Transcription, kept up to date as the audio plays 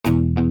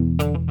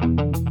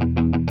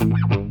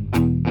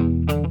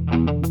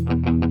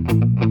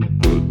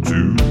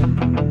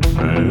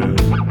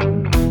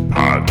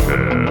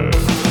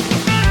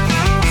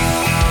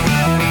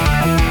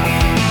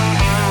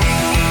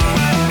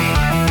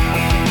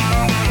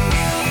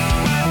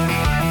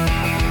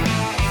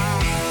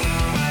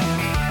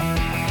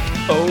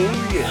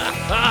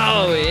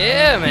Oh,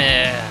 yeah,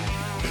 man.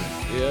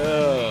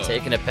 Yeah.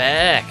 Taking it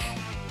back.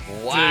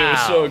 Wow. Dude, it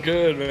was so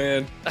good,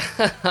 man.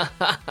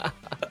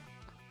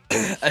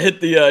 I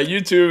hit the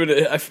YouTube and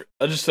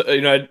I just,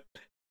 I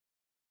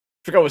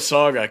forgot what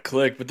song I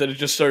clicked, but then it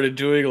just started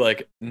doing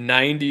like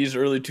 90s,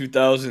 early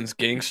 2000s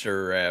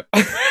gangster rap.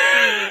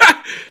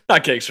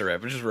 Not gangster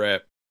rap, but just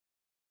rap.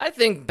 I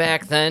think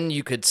back then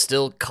you could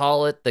still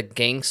call it the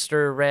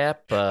gangster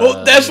rap.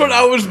 Well, that's what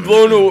I was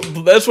blown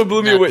away. That's what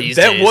blew me away.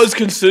 That days. was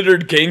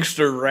considered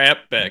gangster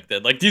rap back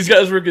then. Like, these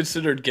guys were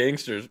considered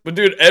gangsters. But,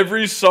 dude,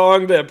 every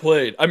song that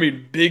played, I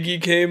mean,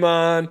 Biggie came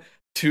on,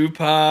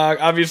 Tupac,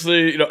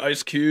 obviously,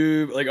 Ice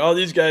Cube, like, all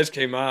these guys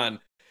came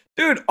on.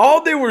 Dude,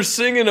 all they were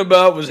singing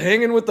about was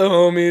hanging with the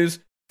homies,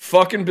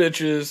 fucking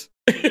bitches,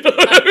 you know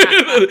what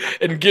I mean?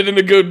 And getting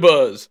a good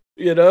buzz,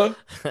 you know?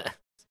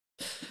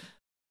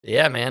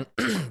 Yeah, man.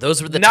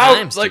 Those were the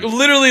times. Like, dude.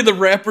 literally, the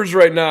rappers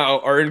right now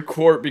are in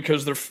court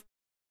because they're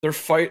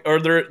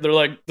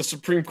like, the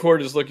Supreme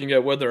Court is looking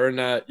at whether or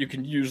not you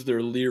can use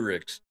their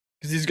lyrics,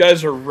 because these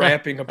guys are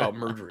rapping about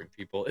murdering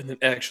people and then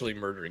actually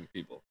murdering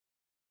people.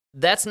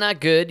 That's not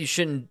good. You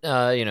shouldn't,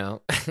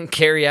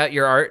 carry out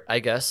your art, I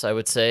guess, I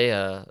would say.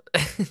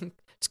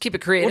 Just keep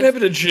it creative. What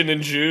happened to gin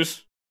and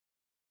juice?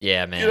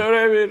 Yeah, man. You know what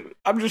I mean?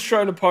 I'm just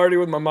trying to party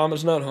when my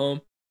mama's not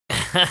home.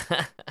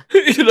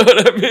 You know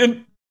what I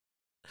mean?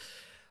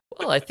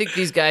 Well, I think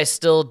these guys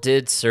still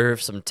did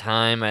serve some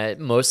time.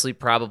 Mostly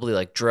probably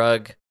like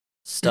drug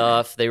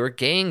stuff. They were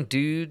gang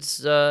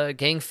dudes,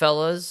 gang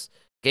fellas,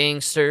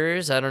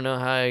 gangsters. I don't know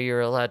how you're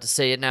allowed to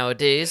say it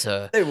nowadays.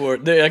 They were.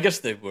 I guess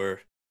they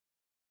were.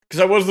 Because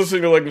I was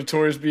listening to like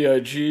Notorious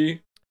B.I.G.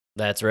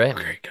 That's right.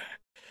 Great guy.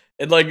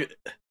 And like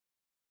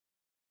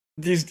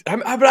these, I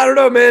don't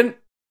know, man.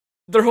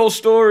 Their whole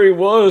story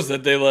was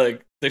that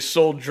they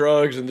sold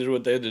drugs and did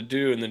what they had to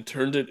do, and then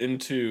turned it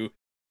into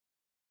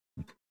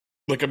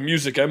like a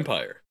music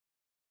empire.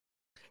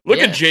 Look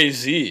at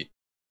Jay-Z.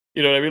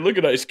 You know what I mean? Look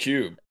at Ice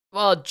Cube.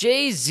 Well,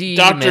 Jay-Z,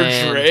 Dr.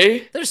 man,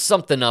 Dre. there's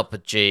something up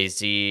with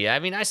Jay-Z. I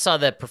mean, I saw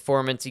that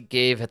performance he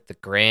gave at the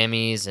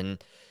Grammys,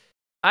 and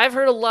I've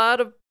heard a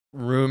lot of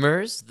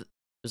rumors.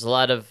 There's a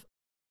lot of,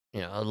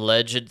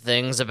 alleged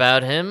things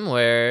about him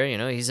where,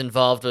 he's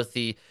involved with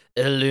the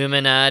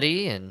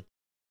Illuminati and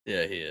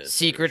Yeah, he is.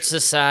 secret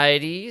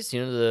societies.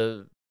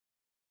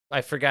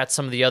 I forgot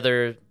some of the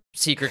other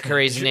secret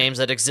crazy names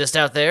that exist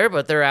out there,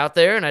 but they're out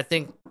there, and I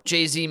think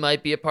Jay-Z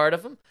might be a part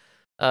of them.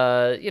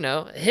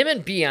 Him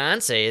and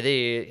Beyonce,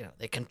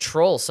 they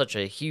control such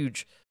a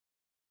huge,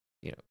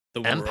 The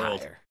empire.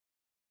 world.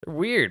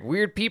 They're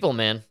weird people,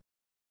 man.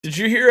 Did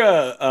you hear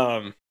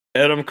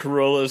Adam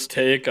Carolla's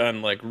take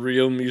on like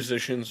real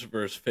musicians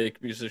versus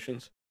fake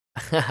musicians?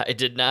 I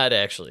did not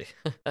actually.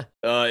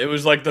 It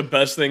was like the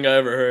best thing I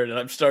ever heard, and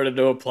I've started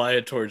to apply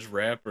it towards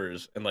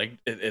rappers. And like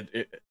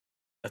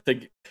I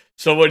think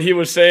so. What he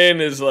was saying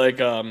is like,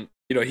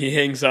 he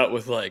hangs out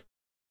with like,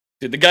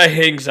 dude, the guy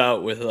hangs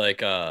out with like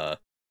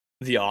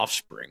the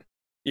Offspring.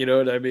 You know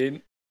what I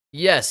mean?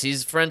 Yes,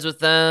 he's friends with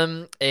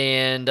them,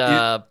 and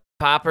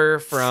Popper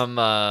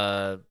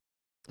from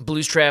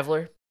Blues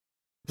Traveler.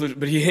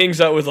 But he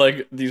hangs out with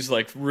like these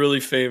like really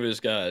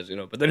famous guys,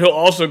 But then he'll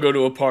also go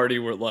to a party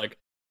where like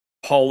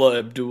Paula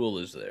Abdul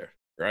is there,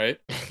 right?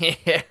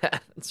 Yeah,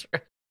 that's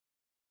right.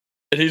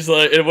 And he's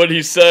like, and what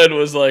he said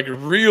was like,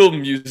 real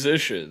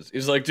musicians.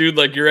 He's like, dude,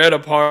 like you're at a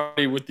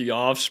party with the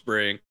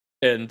Offspring,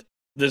 and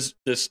this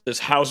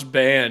house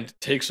band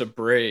takes a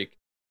break,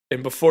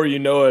 and before you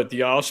know it,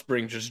 the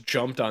Offspring just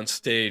jumped on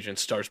stage and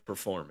starts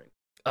performing.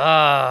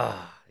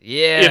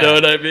 Yeah. You know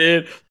what I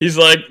mean? He's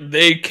like,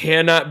 they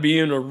cannot be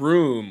in a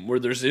room where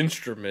there's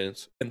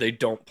instruments and they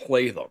don't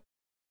play them.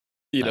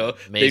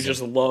 They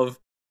just love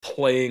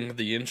playing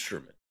the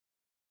instrument,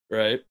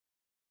 right?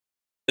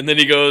 And then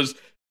he goes,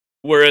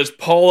 whereas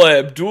Paula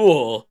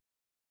Abdul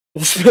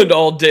will spend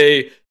all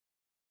day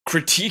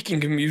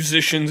critiquing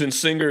musicians and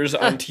singers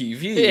on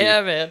TV.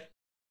 Yeah, man.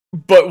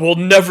 But will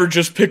never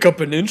just pick up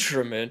an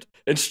instrument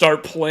and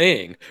start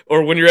playing.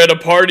 Or when you're at a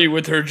party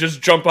with her,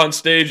 just jump on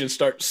stage and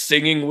start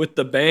singing with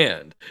the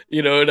band.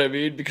 You know what I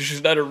mean? Because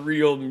she's not a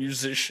real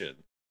musician.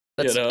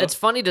 It's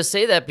funny to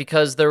say that,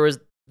 because there was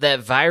that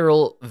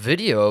viral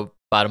video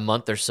about a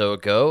month or so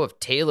ago of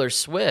Taylor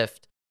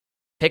Swift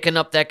picking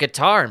up that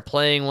guitar and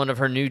playing one of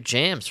her new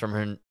jams from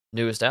her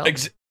newest album.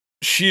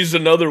 She's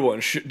another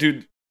one.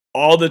 Dude,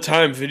 all the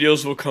time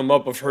videos will come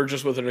up of her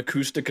just with an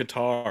acoustic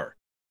guitar.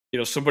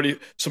 Somebody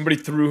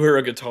threw her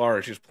a guitar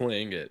and she's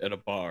playing it at a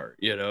bar,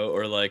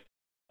 or like,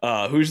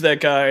 who's that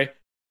guy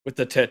with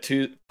the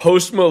tattoo?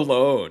 Post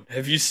Malone.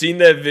 Have you seen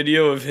that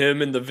video of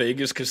him in the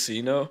Vegas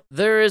casino?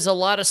 There is a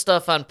lot of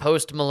stuff on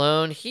Post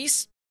Malone. He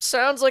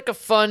sounds like a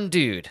fun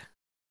dude.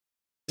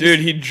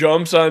 Dude, he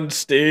jumps on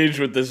stage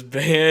with this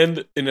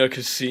band in a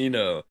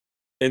casino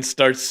and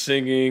starts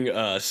singing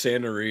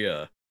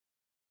Santeria.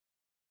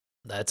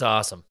 That's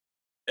awesome.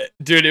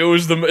 Dude,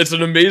 it's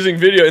an amazing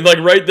video. And like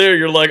right there,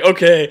 you're like,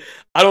 okay,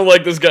 I don't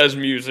like this guy's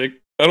music.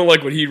 I don't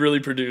like what he really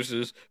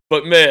produces.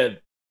 But man,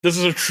 This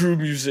is a true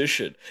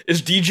musician.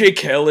 Is DJ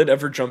Khaled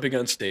ever jumping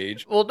on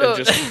stage? Well, no.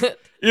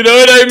 You know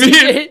what I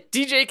mean?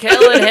 DJ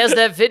Khaled has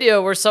that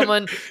video where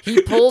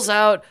he pulls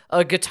out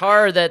a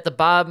guitar that the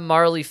Bob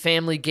Marley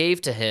family gave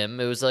to him.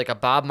 It was like a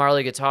Bob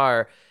Marley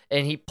guitar,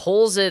 and he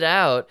pulls it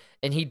out,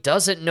 and he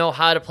doesn't know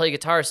how to play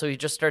guitar, so he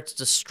just starts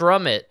to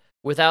strum it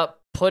without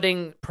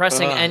pressing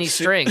any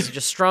strings. He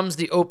just strums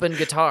the open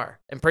guitar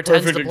and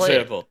pretends to play. Perfect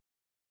example.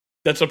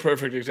 That's a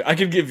perfect example. I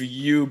could give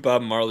you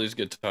Bob Marley's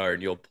guitar,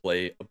 and you'll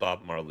play a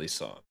Bob Marley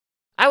song.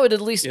 I would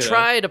at least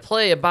try to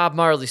play a Bob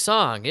Marley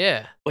song,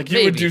 yeah. Like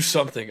you would do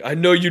something. I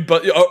know you'd.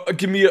 But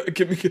give me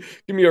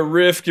a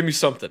riff. Give me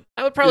something.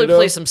 I would probably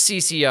play some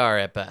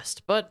CCR at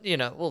best, but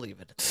we'll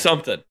leave it.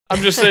 Something.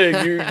 I'm just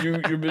saying,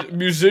 you're a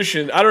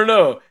musician. I don't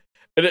know.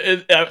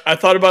 I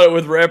thought about it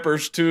with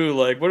rappers too.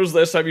 Like, when was the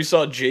last time you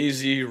saw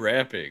Jay-Z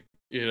rapping?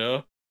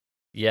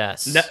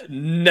 Yes.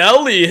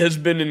 Nelly has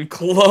been in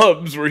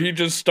clubs where he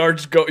just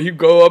he'd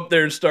go up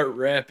there and start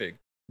rapping.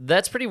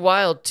 That's pretty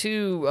wild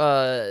too.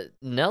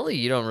 Nelly,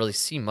 you don't really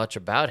see much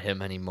about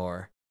him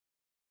anymore.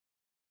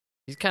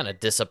 He's kind of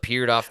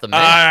disappeared off the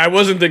map. I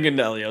wasn't thinking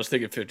Nelly. I was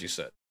thinking 50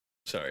 Cent.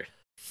 Sorry.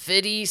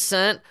 50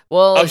 Cent?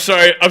 Well, I'm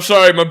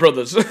sorry, my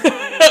brothers.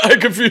 I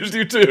confused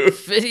you too.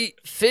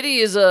 50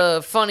 is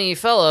a funny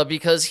fella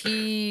because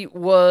he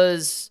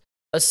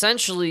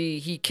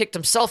kicked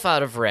himself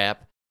out of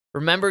rap.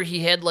 Remember,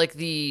 he had like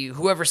the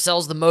whoever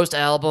sells the most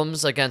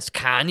albums against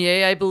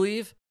Kanye, I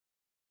believe.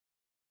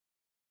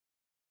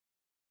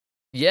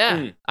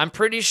 Yeah, I'm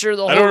pretty sure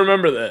I don't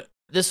remember that.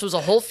 This was a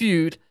whole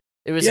feud.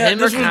 It was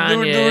him or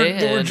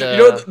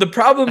Kanye. The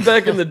problem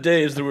back in the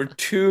day is there were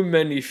too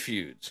many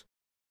feuds.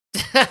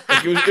 Like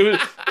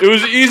it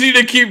was easy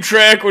to keep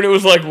track when it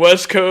was like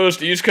West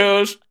Coast, East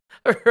Coast.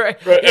 Right.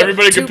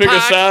 Everybody could pick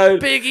a side.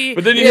 Biggie.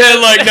 But then you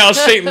had like now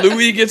St.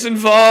 Louis gets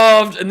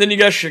involved, and then you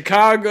got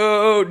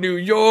Chicago, New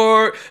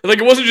York. Like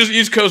it wasn't just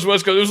East Coast,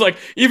 West Coast. It was like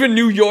even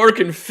New York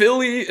and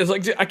Philly. It's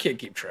like I can't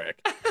keep track.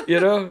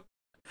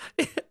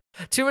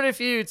 Too many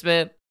feuds,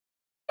 man.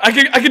 I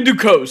can do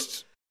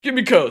coasts. Give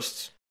me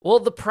coasts. Well,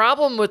 the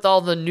problem with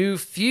all the new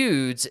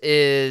feuds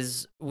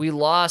is we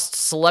lost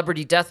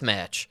Celebrity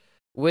Deathmatch,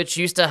 which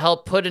used to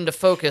help put into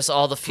focus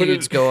all the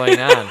feuds going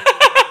on.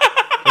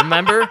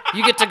 Remember?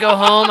 You get to go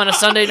home on a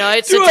Sunday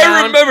night, sit down.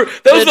 I remember.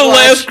 That was the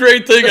last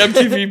great thing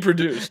MTV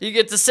produced. You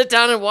get to sit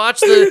down and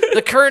watch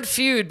the current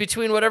feud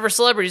between whatever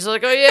celebrities.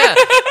 Like, oh yeah,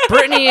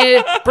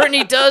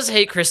 Britney does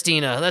hate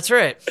Christina. That's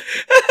right.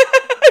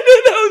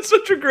 That was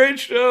such a great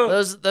show.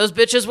 Those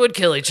bitches would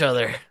kill each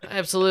other.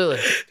 Absolutely.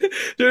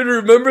 Dude,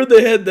 remember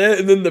they had that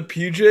and then the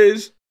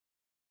PJs?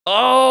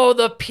 Oh,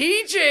 the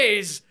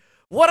PJs.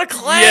 What a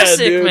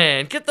classic,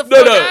 man. Get the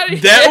fuck out of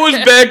here. That was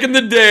back in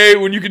the day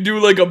when you could do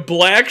like a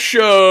black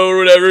show or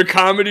whatever,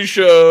 comedy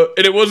show,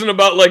 and it wasn't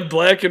about like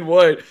black and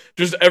white.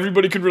 Just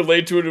everybody could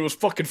relate to it. It was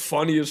fucking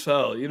funny as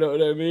hell. You know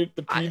what I mean?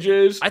 The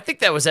PJs. I think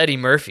that was Eddie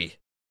Murphy.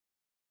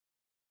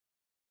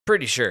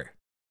 Pretty sure.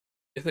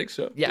 I think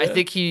so. Yeah, I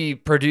think he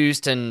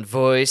produced and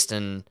voiced,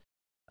 and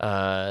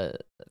I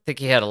think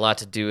he had a lot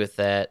to do with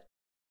that.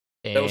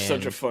 And that was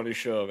such a funny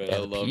show, man. I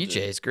loved PJs,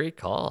 it. Great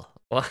call.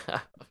 Wow.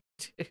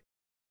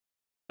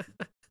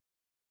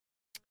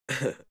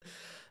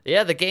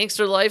 Yeah, the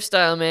gangster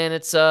lifestyle, man.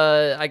 It's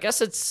I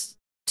guess it's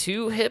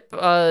too hip.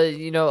 A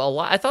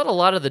lot. I thought a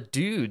lot of the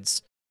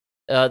dudes,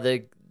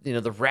 the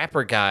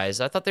rapper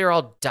guys, I thought they were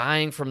all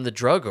dying from the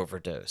drug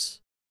overdose.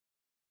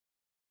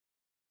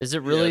 Is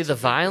it really the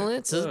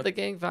violence? Is it the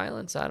gang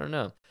violence? I don't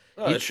know.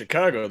 Oh, in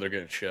Chicago, they're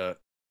getting shot.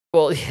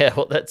 Well, yeah.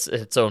 Well, that's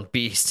its own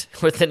beast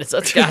within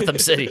that's Gotham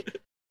City.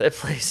 That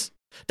place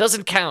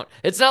doesn't count.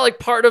 It's not like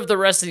part of the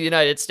rest of the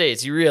United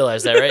States. You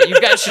realize that, right?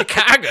 You've got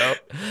Chicago,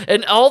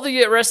 and all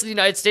the rest of the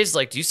United States is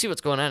like, do you see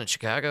what's going on in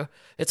Chicago?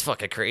 It's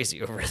fucking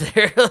crazy over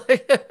there.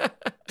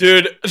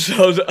 Dude,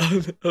 so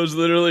I was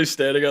literally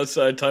standing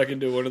outside talking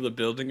to one of the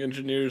building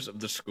engineers of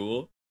the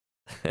school.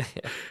 Yeah.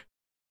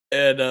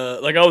 And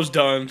I was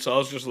done, so I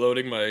was just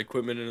loading my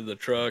equipment into the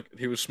truck.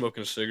 He was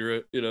smoking a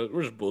cigarette.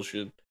 We're just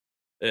bullshitting.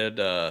 And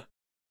all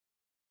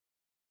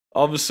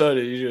of a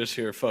sudden, you just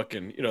hear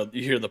you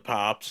hear the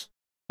pops.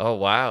 Oh,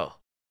 wow.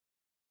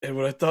 And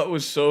what I thought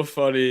was so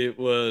funny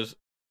was,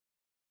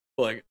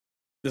 like,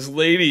 this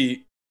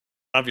lady,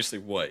 obviously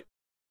white,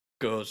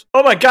 goes,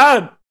 "Oh my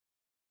God,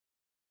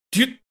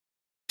 do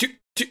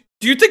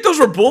you think those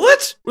were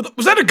bullets?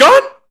 Was that a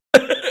gun?"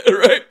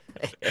 Right?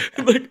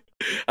 Like,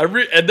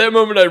 at that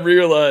moment, I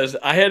realized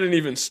I hadn't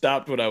even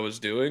stopped what I was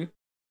doing.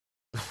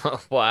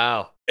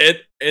 Wow.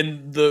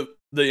 And the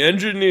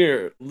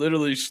engineer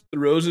literally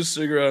throws his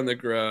cigarette on the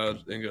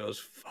ground and goes,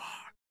 "Fuck.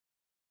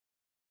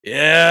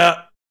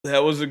 Yeah, that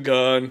was a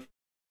gun.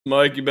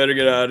 Mike, you better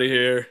get out of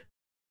here.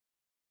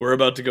 We're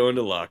about to go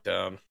into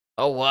lockdown."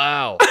 Oh,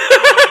 wow.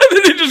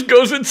 Then he just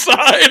goes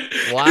inside.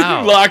 Wow.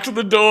 And locks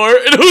the door.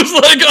 And it was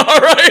like, all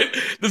right,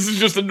 this is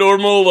just a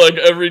normal, like,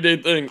 everyday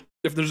thing.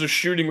 If there's a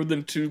shooting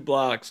within 2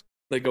 blocks,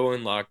 they go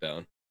in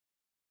lockdown.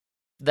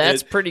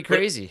 That's pretty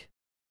crazy.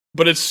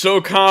 But it's so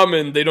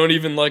common, they don't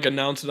even, like,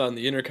 announce it on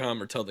the intercom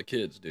or tell the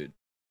kids, dude.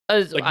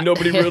 Like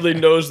nobody really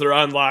knows they're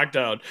on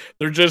lockdown.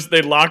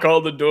 They lock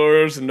all the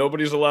doors and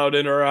nobody's allowed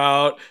in or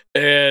out,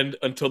 and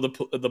until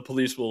the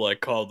police will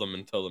like call them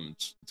and tell them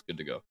it's good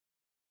to go.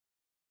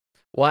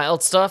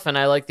 Wild stuff, and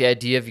I like the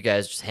idea of you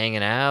guys just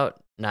hanging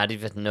out, not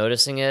even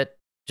noticing it,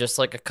 just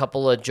like a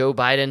couple of Joe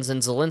Bidens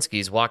and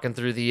Zelenskys walking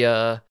through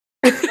the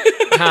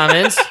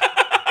commons.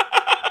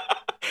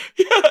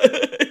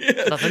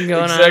 Yeah. Nothing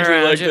going on exactly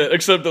around like you. that,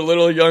 except a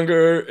little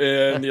younger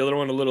and the other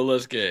one a little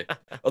less gay.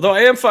 Although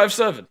I am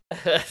 5'7".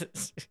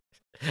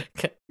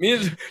 me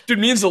and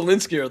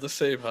Zelensky are the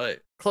same height.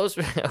 Close,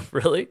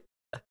 really?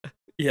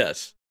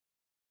 Yes.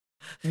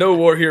 No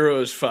war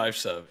hero is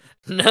 5'7".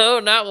 No,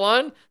 not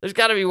one. There's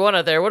got to be one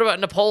out there. What about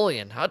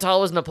Napoleon? How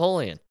tall was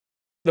Napoleon?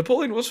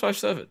 Napoleon was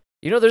 5'7".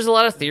 You know, there's a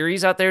lot of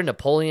theories out there.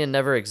 Napoleon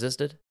never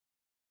existed.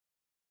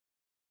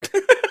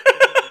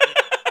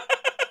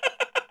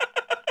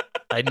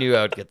 I knew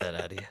I would get that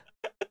out of you.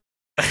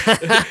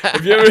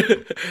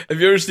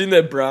 Have you ever seen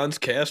that bronze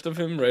cast of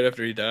him right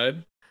after he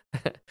died?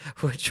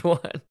 Which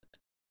one?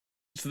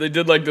 So they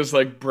did like this,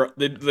 like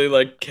they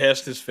like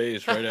cast his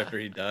face right after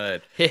he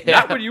died. Yeah.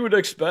 Not what you would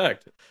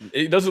expect.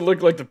 It doesn't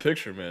look like the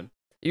picture, man.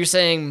 You're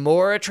saying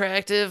more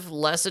attractive,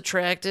 less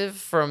attractive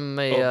from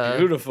a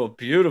beautiful,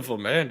 beautiful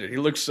man, dude. He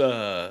looks he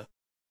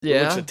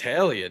looks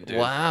Italian, dude.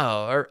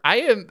 Wow. Or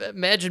I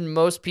imagine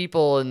most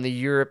people in the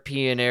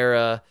European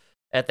era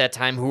at that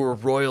time who were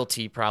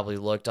royalty probably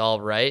looked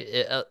all right,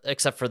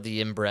 except for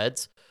the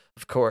inbreds,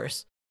 of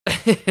course.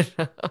 I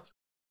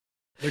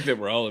think they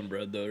were all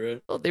inbred, though,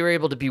 right? Well, they were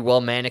able to be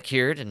well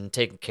manicured and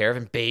taken care of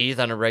and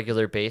bathe on a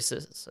regular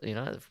basis. You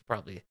know, it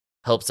probably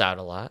helps out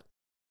a lot.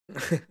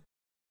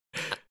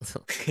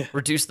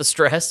 Reduce the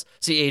stress,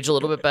 so you age a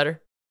little bit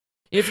better.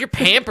 If you're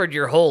pampered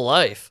your whole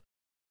life,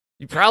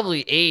 you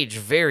probably age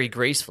very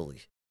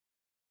gracefully.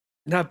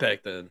 Not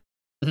back then.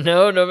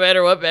 No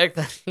matter what back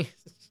then.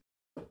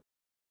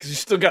 Because you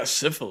still got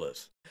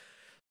syphilis.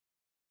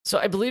 So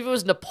I believe it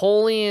was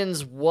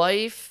Napoleon's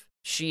wife.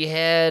 She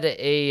had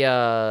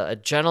a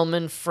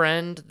gentleman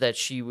friend that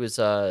she was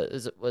I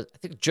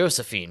think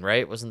Josephine,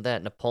 right? Wasn't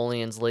that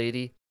Napoleon's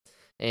lady?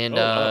 And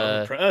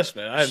I'm impressed,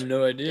 man. I have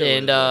no idea.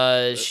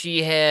 And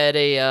she had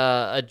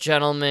a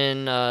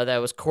gentleman that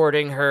was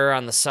courting her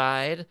on the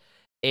side.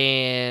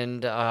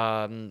 And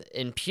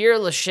in Père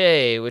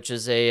Lachaise, which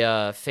is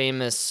a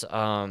famous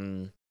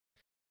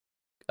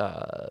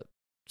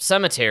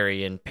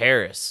cemetery in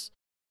Paris.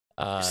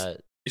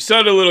 You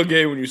sounded a little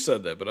gay when you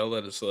said that, but I'll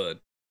let it slide.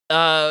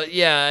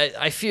 Yeah,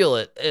 I feel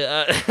it.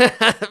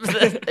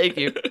 Thank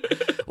you.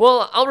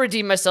 Well, I'll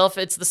redeem myself.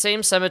 It's the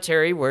same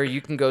cemetery where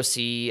you can go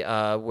see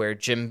where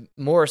Jim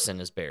Morrison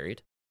is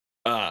buried.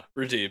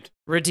 Redeemed.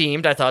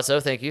 Redeemed, I thought so.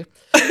 Thank you.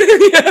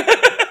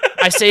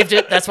 I saved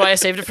it. That's why I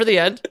saved it for the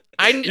end.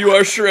 You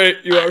are straight.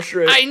 You are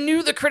straight. I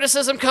knew the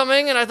criticism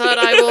coming, and I thought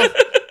I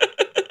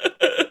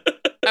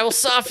will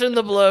soften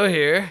the blow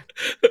here.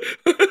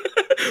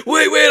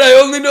 Wait, I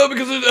only know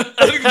because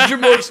I think it's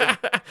Jim Morrison.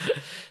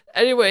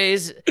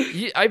 Anyways,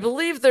 I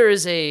believe there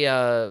is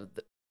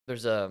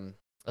there's a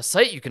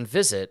site you can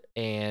visit,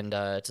 and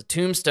it's a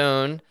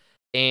tombstone,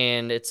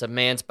 and it's a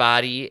man's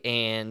body,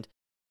 and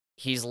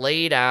he's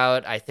laid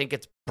out. I think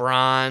it's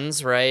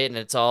bronze, right? And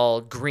it's all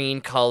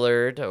green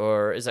colored,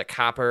 or is it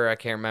copper? I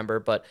can't remember,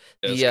 but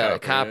the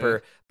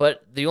copper. Yeah.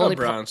 But the only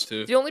bronze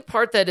too. The only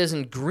part that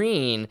isn't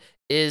green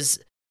is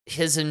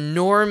his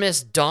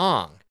enormous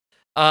dong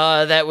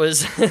that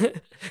was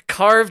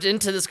carved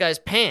into this guy's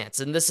pants,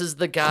 and this is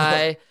the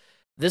guy.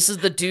 This is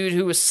the dude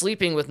who was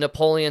sleeping with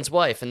Napoleon's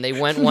wife, and they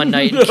went one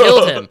night and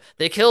killed him.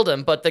 They killed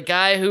him, but the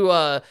guy who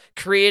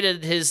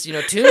created his,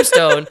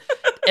 tombstone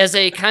as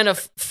a kind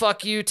of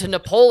fuck you to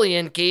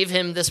Napoleon gave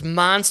him this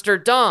monster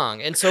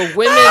dong. And so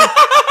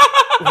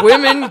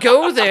women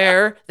go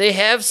there, they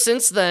have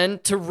since then,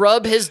 to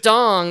rub his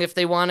dong if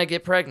they want to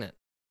get pregnant.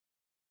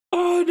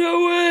 Oh,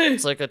 no way.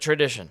 It's like a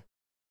tradition.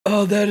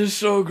 Oh, that is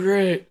so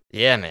great.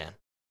 Yeah, man.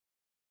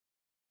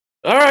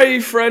 All right,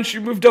 you French,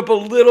 you moved up a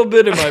little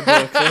bit in my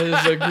book. That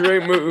is a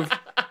great move.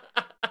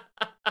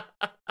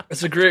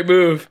 That's a great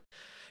move.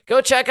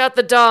 Go check out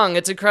the dong.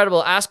 It's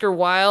incredible. Oscar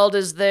Wilde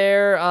is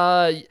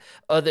there.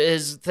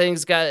 His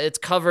thing's it's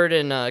covered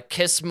in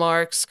kiss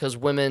marks because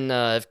women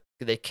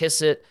they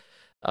kiss it.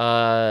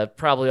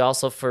 Probably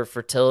also for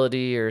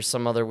fertility or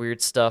some other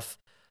weird stuff.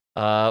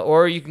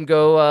 Or you can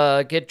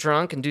go get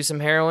drunk and do some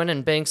heroin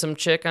and bang some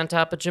chick on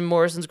top of Jim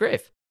Morrison's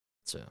grave.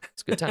 So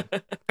it's a good time.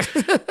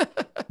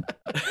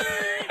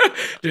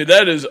 Dude,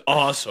 that is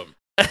awesome.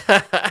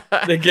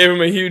 They gave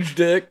him a huge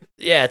dick.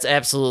 Yeah, it's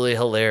absolutely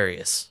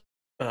hilarious.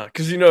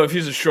 Because, if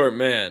he's a short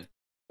man,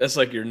 that's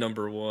like your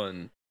number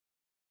one.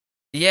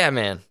 Yeah,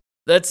 man.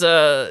 That's,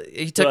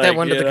 he took that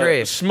one to the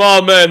grave.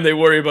 Small men, they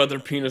worry about their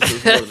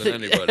penises more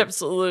than anybody.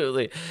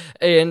 Absolutely.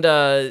 And,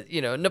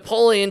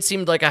 Napoleon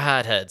seemed like a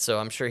hothead, so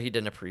I'm sure he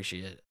didn't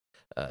appreciate it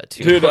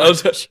too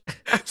much.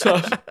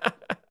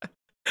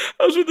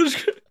 I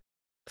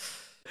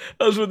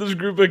was with this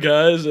group of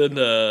guys,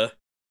 and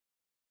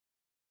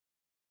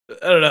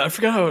I don't know. I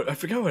forgot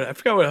what how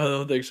the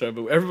whole thing started,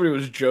 but everybody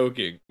was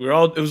joking.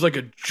 It was like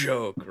a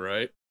joke,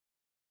 right?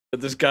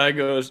 But this guy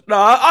goes, "No,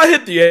 I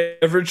hit the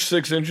average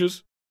 6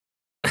 inches."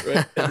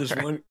 Right?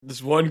 And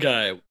this one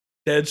guy,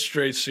 dead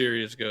straight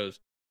serious, goes,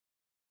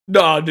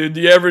 "Nah, dude,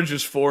 the average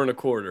is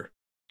 4.25."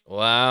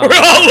 Wow. We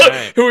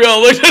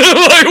all looked at him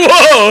like,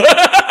 "Whoa!"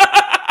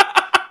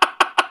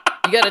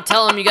 You got to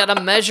tell him you got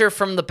to measure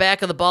from the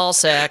back of the ball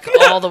sack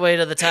all the way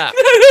to the top.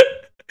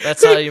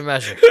 That's how you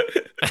measure.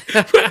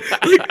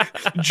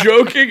 Like,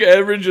 joking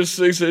average is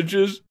 6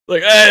 inches.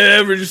 Like,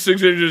 average is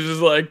 6 inches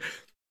is like,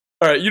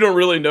 all right, you don't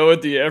really know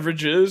what the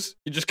average is.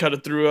 You just kind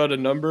of threw out a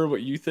number,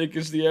 what you think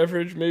is the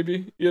average,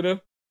 maybe, you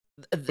know?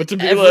 But to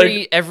be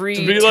every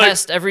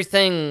test,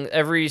 everything,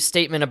 every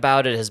statement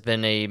about it has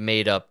been a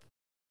made up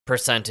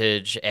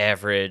percentage,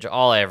 average,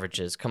 all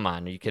averages. Come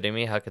on, are you kidding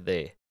me? How could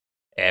they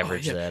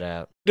average that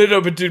out?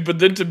 No, but dude, but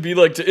then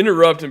to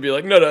interrupt and be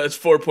like, no, it's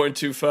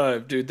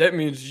 4.25, dude. That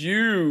means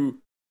you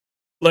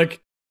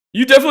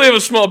definitely have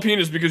a small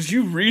penis because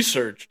you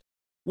researched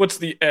what's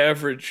the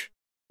average.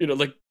 You know,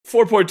 like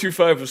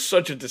 4.25 was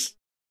such it's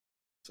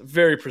a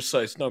very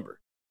precise number.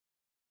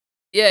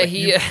 Yeah,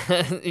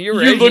 like you're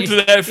right. You looked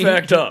that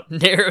fact up.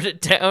 Narrowed it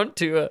down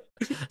to a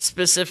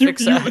specific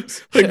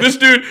size. Like this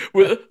dude,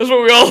 that's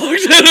what we all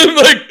looked at him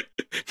like,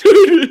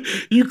 dude,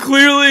 you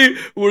clearly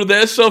were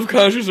that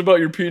self-conscious about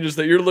your penis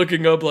that you're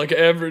looking up like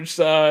average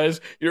size,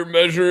 you're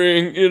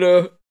measuring, you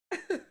know.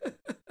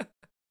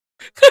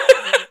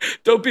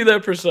 Don't be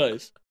that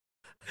precise.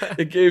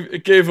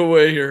 It gave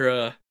away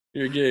your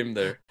game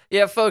there.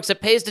 Yeah, folks, it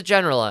pays to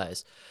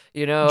generalize.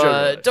 You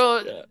know,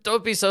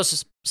 don't be so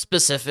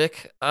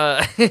specific.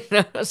 You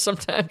know,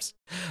 sometimes,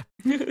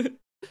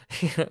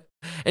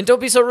 and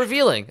don't be so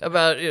revealing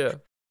about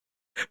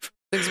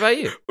things about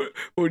you.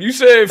 When you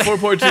say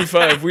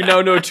 4.25, we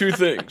now know two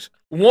things: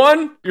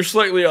 one, you're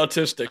slightly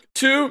autistic;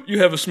 two, you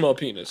have a small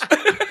penis.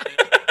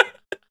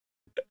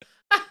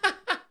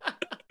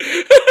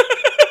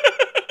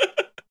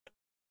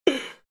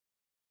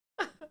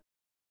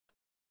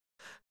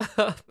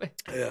 Oh,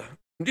 yeah,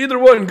 neither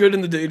one good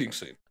in the dating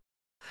scene.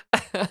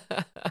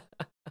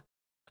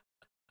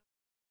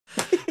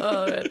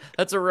 Oh, man.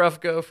 That's a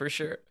rough go for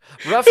sure.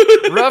 Rough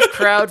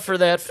crowd for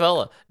that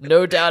fella,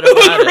 no doubt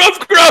about it.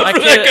 Rough crowd for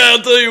that guy.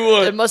 I'll tell you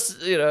what. It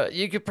must,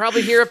 you could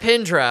probably hear a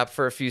pin drop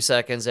for a few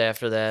seconds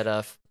after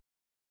that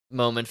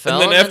moment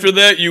fell. And then after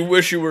that, you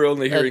wish you were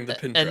only hearing the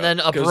pin drop. And then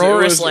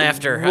uproarious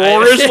laughter.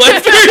 Uproarious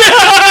laughter.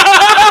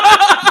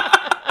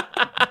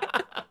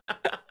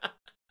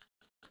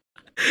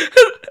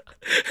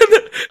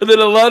 And then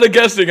a lot of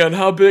guessing on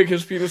how big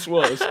his penis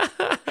was.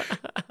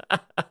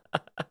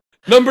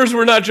 Numbers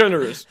were not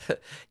generous.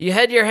 You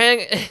hang your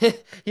head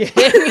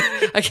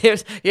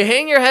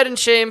in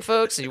shame,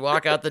 folks. And you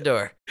walk out the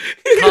door.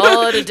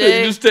 Call it a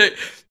day.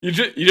 You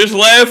just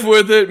laugh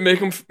with it, make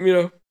them,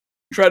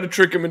 try to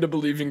trick him into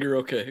believing you're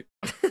okay.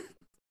 And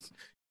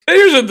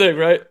here's the thing,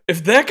 right?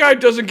 If that guy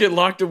doesn't get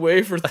locked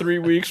away for 3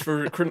 weeks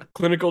for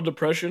clinical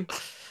depression,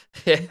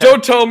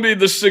 don't tell me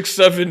the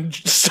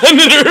 6'7"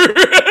 senator.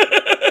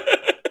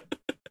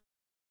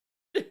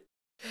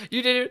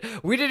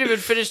 We didn't even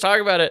finish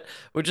talking about it,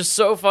 which is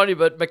so funny.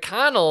 But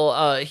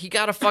McConnell, he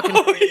got a fucking.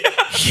 Oh,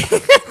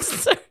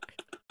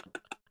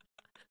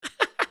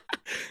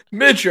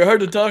 Mitch, you're hard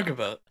to talk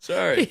about.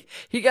 Sorry.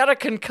 He got a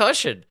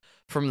concussion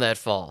from that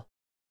fall,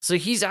 so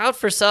he's out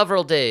for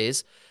several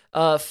days.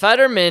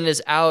 Fetterman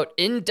is out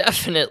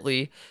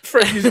indefinitely.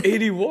 He's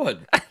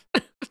 81.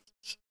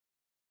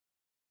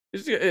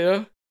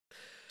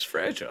 It's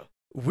fragile.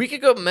 We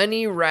could go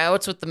many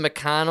routes with the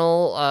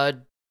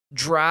McConnell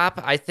drop.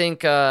 I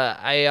think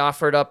I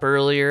offered up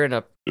earlier in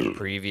a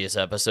previous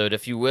episode,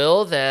 if you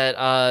will,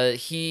 that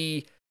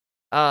he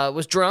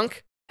was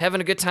drunk,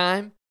 having a good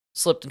time,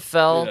 slipped and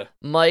fell. Yeah.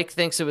 Mike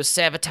thinks it was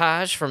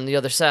sabotage from the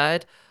other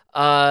side.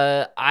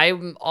 I'm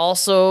gonna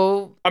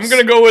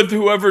go with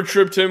whoever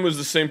tripped him was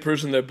the same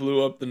person that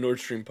blew up the Nord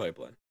Stream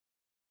pipeline.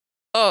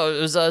 Oh,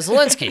 it was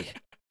Zelensky.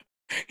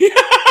 Yeah.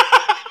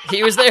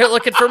 He was there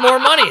looking for more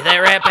money, that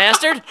rat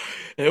bastard.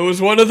 It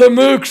was one of the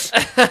mooks.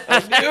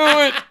 I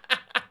knew it.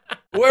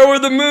 Where were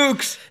the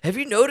mooks? Have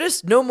you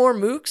noticed no more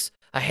mooks?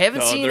 I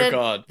haven't seen it.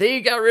 Gone.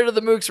 They got rid of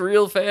the mooks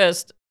real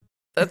fast.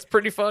 That's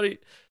pretty funny.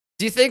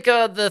 Do you think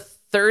the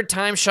third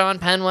time Sean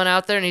Penn went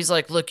out there and he's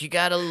like, look, you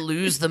got to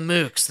lose the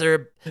mooks.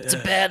 It's a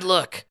bad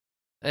look.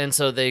 And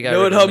so they got rid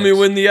of the mooks. You know what helped me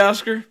win the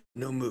Oscar?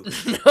 No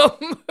mooks. No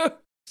mooks.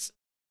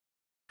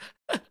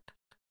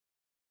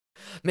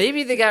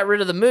 Maybe they got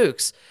rid of the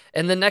mooks,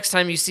 and the next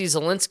time you see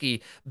Zelensky,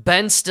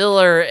 Ben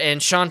Stiller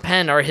and Sean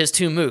Penn are his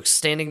two mooks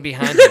standing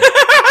behind him.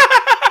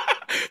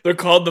 They're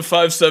called the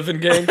 5'7"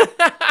 gang.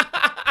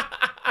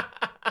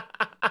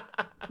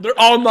 They're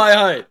all my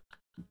height.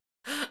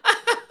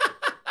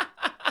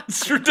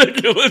 It's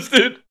ridiculous,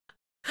 dude.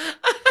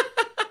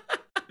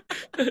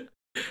 I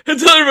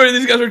tell everybody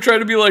these guys are trying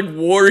to be like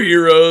war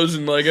heroes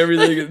and like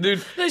everything.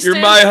 Dude, you're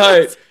my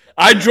height.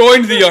 I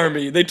joined the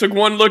army. They took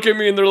one look at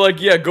me and they're like,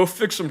 "Yeah, go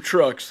fix some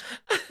trucks.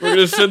 We're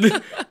gonna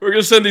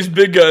send these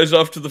big guys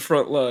off to the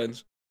front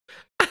lines."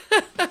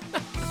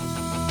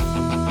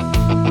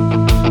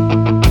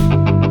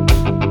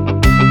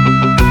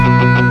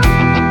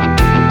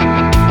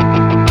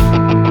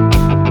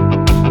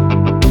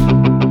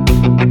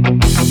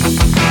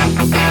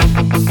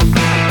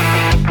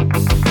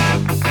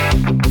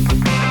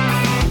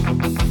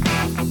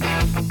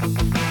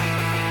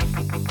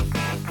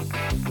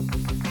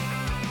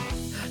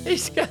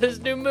 He's got his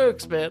new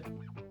mooks, man.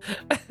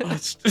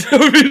 That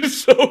would be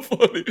so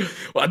funny.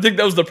 Well, I think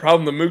that was the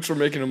problem. The mooks were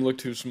making him look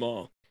too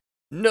small.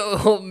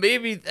 No,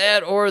 maybe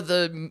that or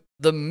the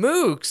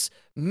mooks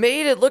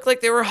made it look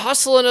like they were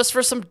hustling us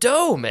for some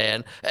dough,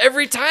 man.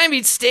 Every time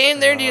he'd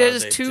stand there and he had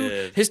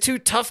his two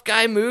tough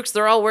guy mooks.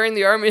 They're all wearing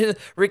the army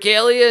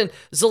regalia, and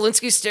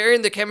Zelensky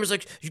staring. The camera's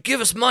like, "You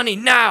give us money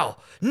now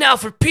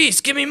for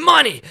peace. Give me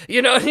money."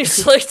 You know, and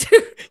he's like,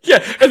 "Dude."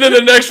 Yeah, and then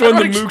the next one,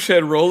 the mooks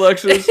had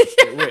Rolexes.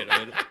 Wait a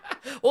minute.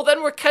 Well,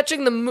 then we're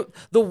catching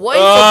the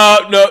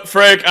wife. No,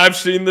 Frank, I've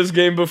seen this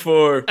game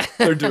before.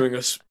 They're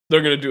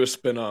gonna do a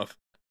spin-off.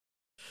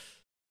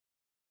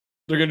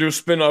 They're gonna do a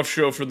spin-off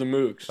show for the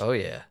mooks. Oh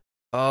yeah.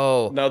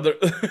 Oh. Now they're.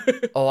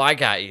 Oh, I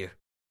got you.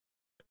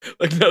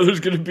 Like now, there's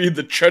gonna be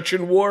the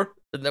Chechen War.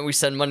 And then we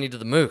send money to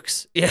the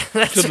mooks. Yeah,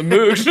 that's to the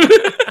mooks.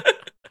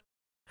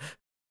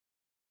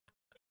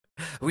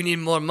 We need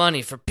more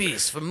money for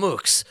peace for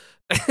mooks.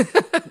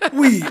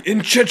 We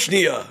in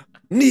Chechnya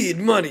need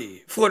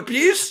money for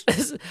peace.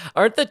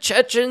 Aren't the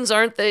Chechens?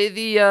 Aren't they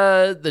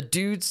the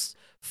dudes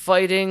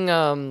fighting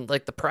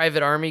like the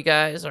private army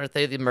guys? Aren't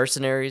they the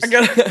mercenaries? I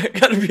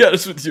gotta be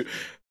honest with you.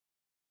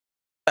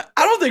 I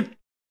don't think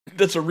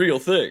that's a real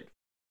thing.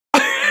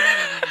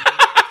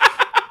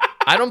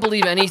 I don't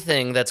believe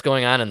anything that's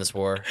going on in this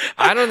war.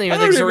 I don't even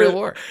think it's a real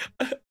war.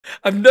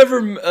 I've never.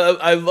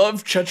 I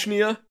love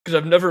Chechnya because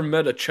I've never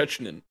met a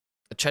Chechen.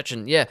 A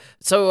Chechen, yeah.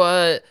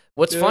 So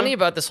what's funny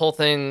about this whole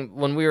thing?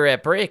 When we were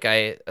at break,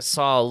 I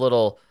saw a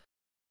little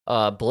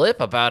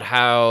blip about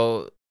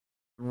how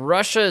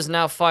Russia is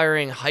now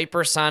firing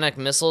hypersonic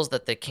missiles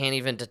that they can't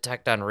even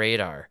detect on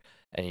radar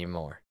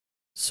anymore.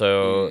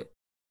 So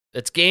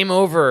it's game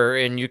over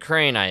in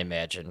Ukraine, I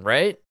imagine,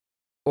 right?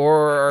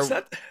 Or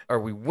are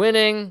we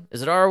winning?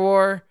 Is it our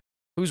war?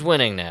 Who's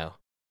winning now?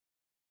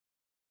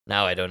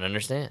 Now I don't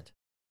understand.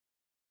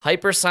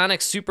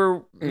 Hypersonic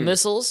super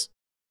missiles?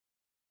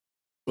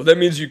 Well, that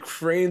means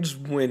Ukraine's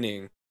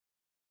winning,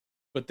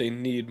 but they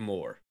need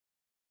more.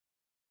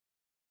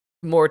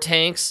 More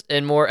tanks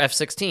and more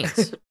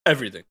F-16s.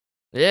 Everything.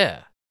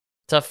 Yeah.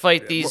 To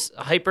fight these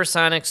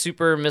hypersonic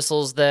super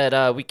missiles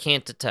that we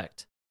can't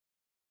detect.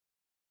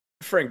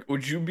 Frank,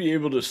 would you be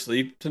able to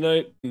sleep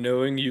tonight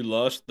knowing you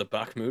lost the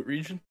Bakhmut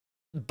region?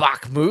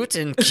 Bakhmut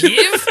in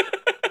Kiev?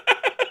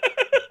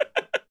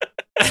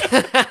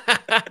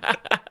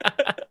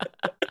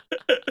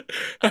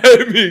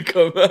 I mean,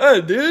 come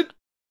on, dude.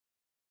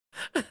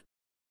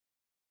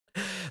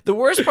 The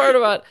worst part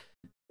about,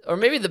 or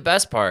maybe the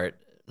best part,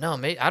 I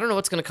don't know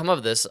what's going to come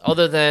of this,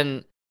 other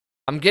than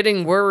I'm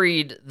getting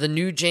worried the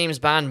new James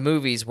Bond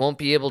movies won't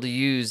be able to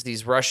use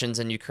these Russians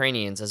and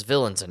Ukrainians as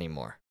villains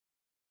anymore.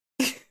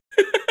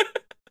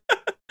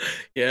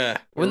 Yeah,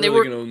 when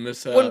gonna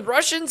miss out. When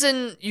Russians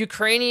and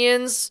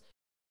Ukrainians,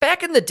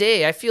 back in the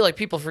day, I feel like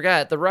people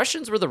forgot, the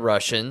Russians were the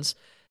Russians,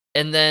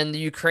 and then the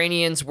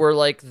Ukrainians were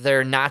like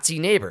their Nazi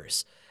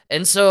neighbors.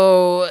 And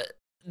so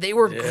they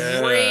were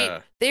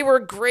great. They were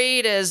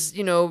great as,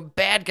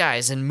 bad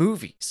guys in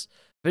movies.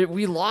 But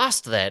we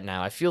lost that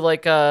now. I feel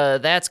like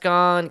that's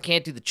gone.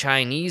 Can't do the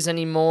Chinese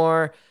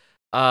anymore.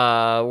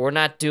 We're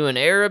not doing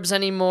Arabs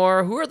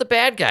anymore. Who are the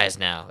bad guys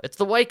now? It's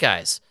the white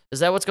guys.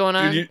 Is that what's going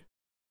on? Dude,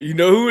 you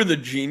know who are the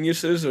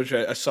geniuses? Which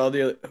I saw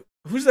the other.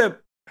 Who's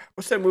that?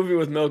 What's that movie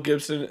with Mel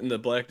Gibson and the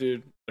black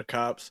dude, the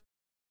cops?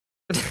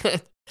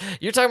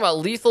 You're talking about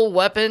Lethal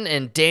Weapon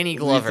and Danny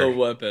Glover. Lethal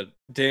Weapon,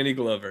 Danny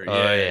Glover.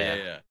 Oh,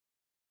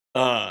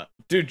 yeah.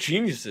 Dude,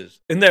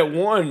 geniuses. In that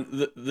one,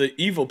 the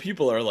evil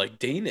people are like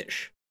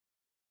Danish.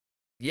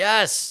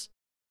 Yes.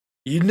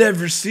 You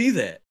never see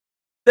that.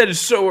 That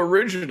is so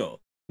original.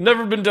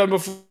 Never been done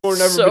before,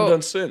 never been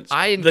done since.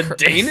 The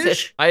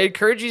Danish? I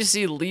encourage you to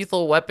see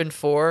Lethal Weapon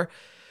 4.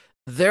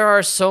 There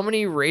are so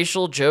many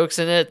racial jokes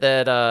in it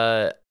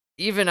that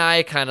even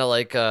I kind of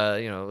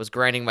was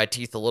grinding my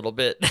teeth a little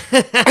bit.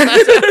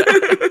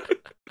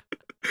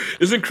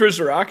 Isn't Chris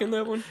Rock in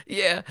that one?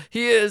 Yeah,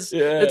 he is.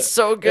 Yeah. It's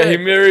so good. Yeah, he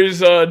marries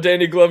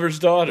Danny Glover's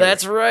daughter.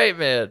 That's right,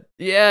 man.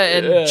 Yeah,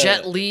 and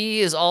Jet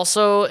Li is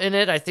also in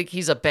it. I think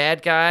he's a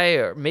bad guy,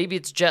 or maybe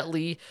it's Jet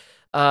Li.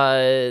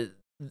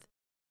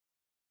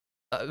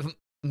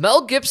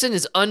 Mel Gibson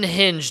is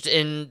unhinged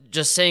in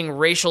just saying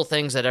racial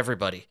things at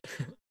everybody.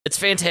 It's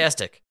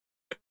fantastic.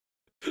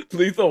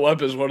 Lethal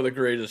Weapon is one of the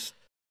greatest.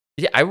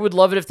 Yeah, I would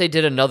love it if they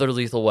did another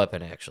Lethal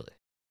Weapon, actually.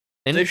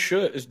 And they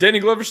should. Is Danny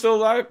Glover still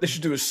alive? They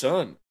should do his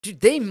son.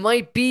 Dude, they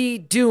might be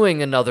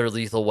doing another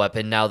Lethal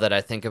Weapon now that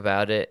I think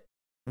about it.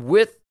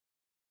 With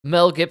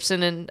Mel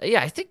Gibson and...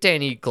 Yeah, I think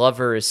Danny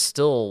Glover is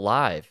still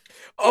alive.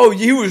 Oh,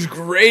 he was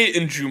great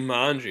in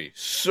Jumanji.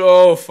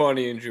 So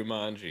funny in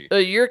Jumanji.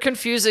 You're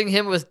confusing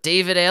him with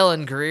David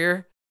Allen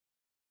Greer?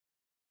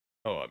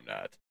 Oh, I'm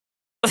not.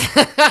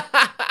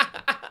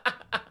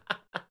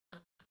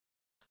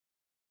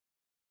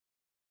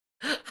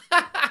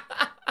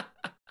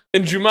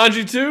 In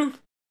Jumanji 2?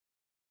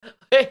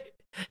 Wait,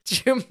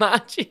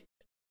 Jumanji?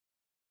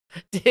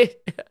 Did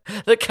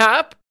the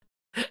cop?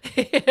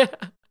 Yeah.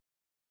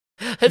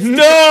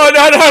 No.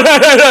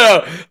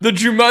 The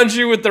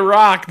Jumanji with the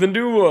rock, the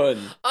new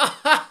one.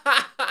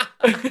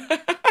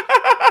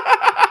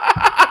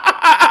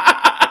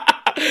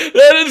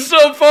 That is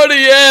so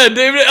funny, yeah,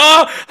 David.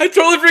 Oh, I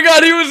totally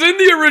forgot he was in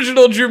the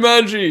original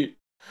Jumanji.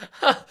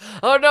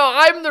 Oh no,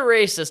 I'm the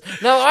racist.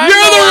 No, You're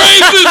the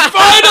racist.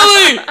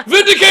 Finally,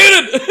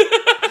 vindicated.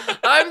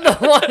 I'm the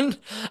one.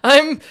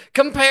 I'm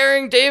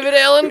comparing David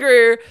Allen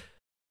Greer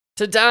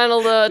to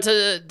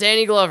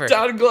Danny Glover.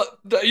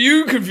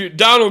 You confused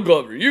Donald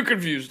Glover. You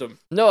confused him.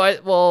 No,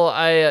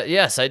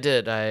 yes, I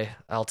did.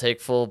 I'll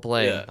take full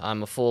blame. Yeah.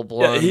 I'm a full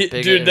blown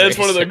dude. That's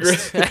one of the great.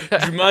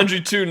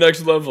 Jumanji 2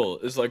 Next Level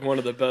is like one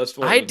of the best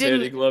ones.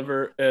 Danny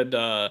Glover and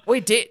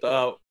wait, Dan,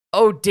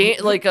 are you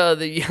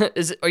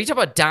talking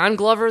about Don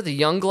Glover, the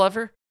young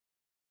Glover?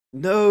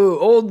 No,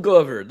 old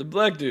Glover, the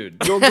black dude,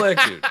 the old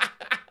black dude.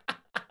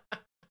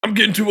 I'm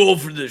getting too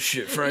old for this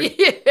shit, Frank.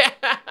 Yeah.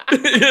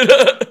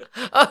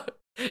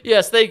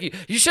 Yes, thank you.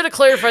 You should have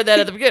clarified that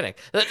at the beginning.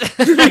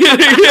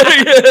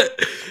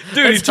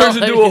 Dude, he turns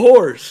into a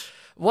horse.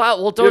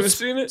 Wow, well, you haven't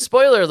seen it?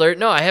 Spoiler alert,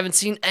 no, I haven't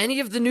seen any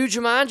of the new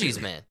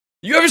Jumanjis, man.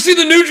 You ever seen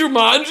the new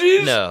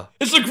Jumanjis? No.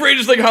 It's the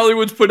greatest thing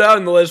Hollywood's put out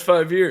in the last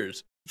 5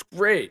 years. It's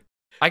great.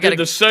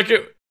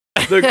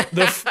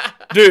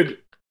 Dude,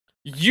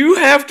 you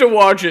have to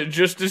watch it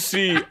just to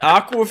see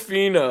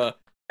Awkwafina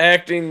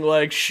acting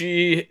like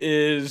she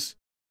is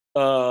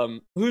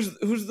who's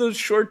the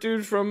short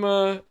dude from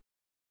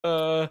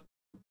the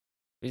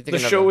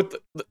show with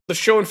the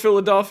show in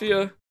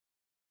Philadelphia?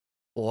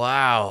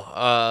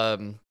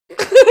 Wow.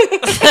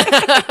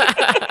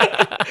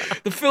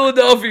 The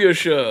Philadelphia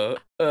show.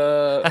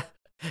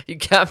 You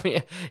got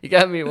me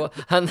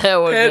on that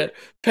one.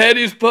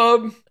 Patty's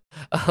Pub.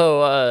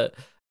 Oh,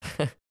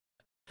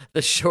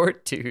 the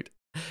short dude.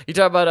 You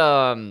talking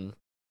about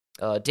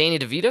Danny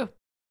DeVito?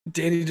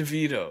 Danny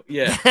DeVito,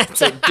 yeah.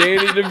 So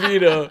Danny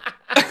DeVito.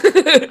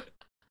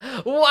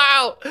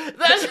 Wow,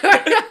 that's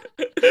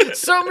right.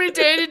 So many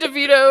Danny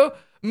DeVito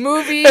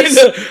movies.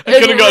 I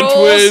could have gone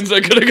twins. I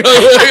could have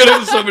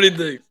gone so many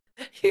things.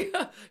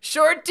 Yeah.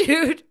 Short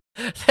dude.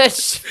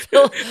 That's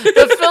the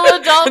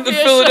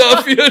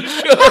Philadelphia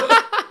show.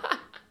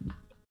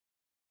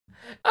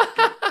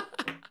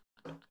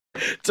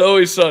 It's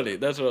Always Sunny.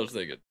 That's what I was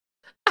thinking.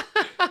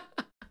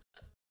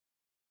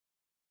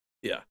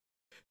 Yeah.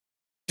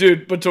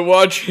 Dude, but to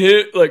watch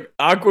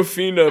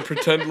Awkwafina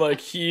pretend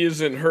like he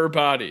is in her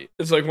body,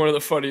 it's like one of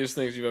the funniest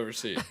things you've ever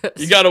seen.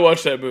 You got to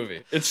watch that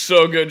movie. It's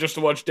so good just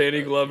to watch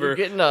Danny Glover. You're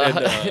getting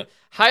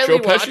highly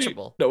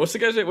watchable. No, what's the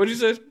guy's name? What did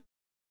you say?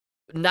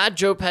 Not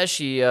Joe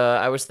Pesci.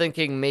 I was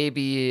thinking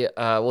maybe.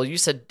 You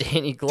said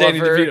Danny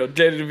Glover.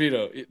 Danny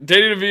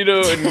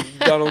DeVito, and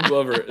Donald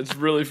Glover. It's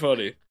really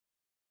funny.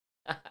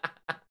 I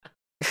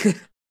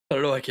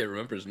don't know. I can't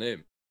remember his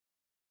name.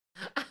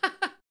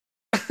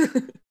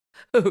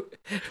 Who?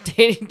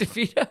 Danny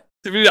DeVito?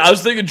 I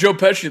was thinking Joe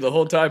Pesci the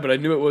whole time, but I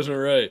knew it wasn't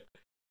right.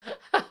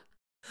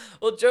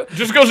 Well, Joe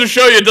just goes to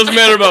show you it doesn't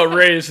matter about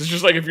race. It's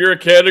just like if you're a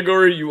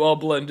category, you all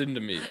blend into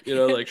me. You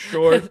know, like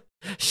short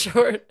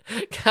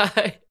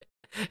guy.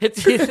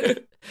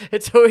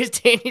 It's always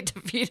Danny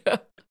DeVito.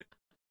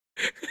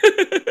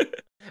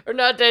 Or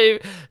not Danny,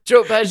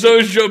 Joe Pesci. It's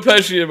always Joe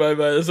Pesci in my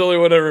mind. That's the only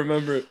one I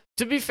remember.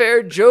 To be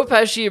fair, Joe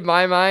Pesci in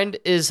my mind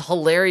is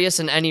hilarious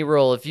in any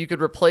role. If you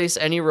could replace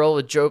any role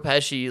with Joe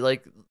Pesci,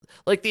 like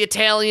the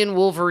Italian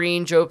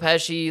Wolverine Joe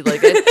Pesci,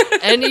 like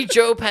any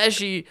Joe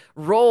Pesci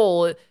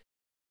role,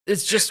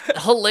 it's just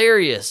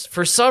hilarious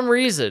for some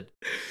reason.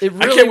 It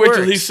really I can't wait works.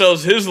 till he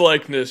sells his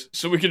likeness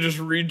so we can just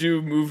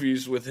redo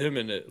movies with him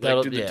in it.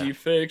 Like do the deep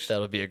fakes.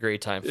 That'll be a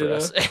great time for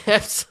us.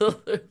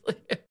 Absolutely.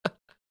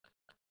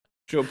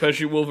 Joe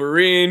Pesci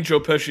Wolverine, Joe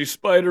Pesci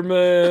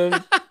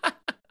Spider-Man.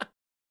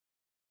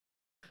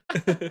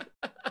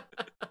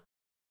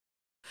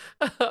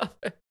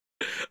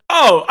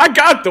 Oh, I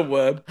got the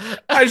web.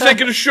 I was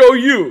thinking to show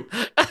you.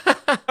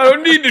 I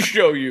don't need to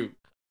show you.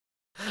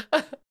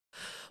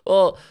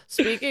 Well,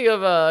 speaking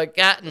of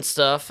gotten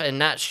stuff and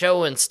not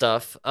showing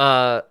stuff,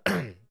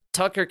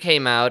 Tucker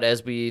came out,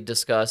 as we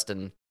discussed,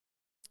 and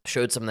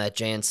showed some of that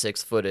Jan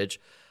 6 footage.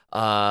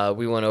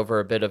 We went over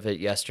a bit of it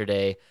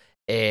yesterday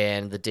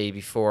and the day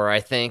before,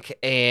 I think.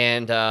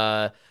 And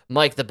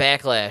Mike, the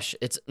backlash,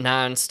 it's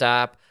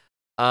nonstop.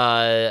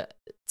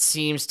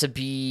 Seems to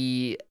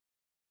be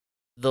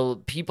the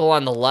people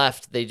on the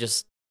left, they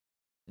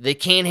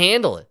can't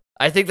handle it.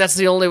 I think that's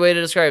the only way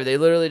to describe it. They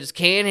literally just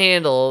can't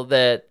handle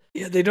that.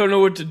 Yeah, they don't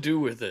know what to do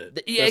with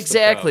it. Yeah,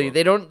 exactly.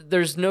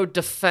 There's no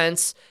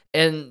defense,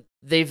 and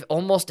they've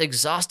almost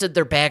exhausted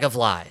their bag of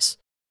lies.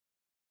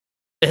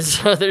 And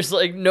so there's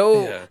there's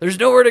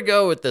nowhere to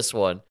go with this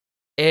one.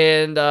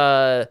 And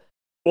well,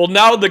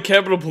 now the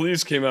Capitol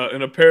Police came out,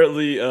 and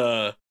apparently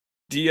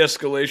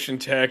de-escalation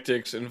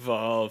tactics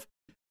involve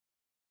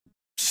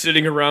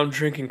sitting around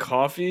drinking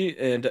coffee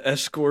and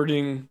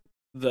escorting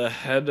the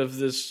head of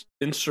this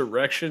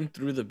insurrection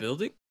through the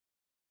building?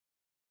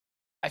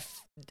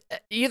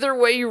 Either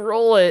way you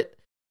roll it,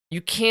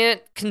 you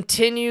can't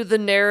continue the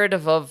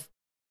narrative of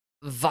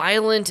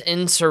violent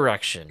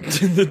insurrection.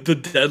 the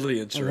deadly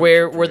insurrection.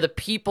 Where the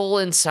people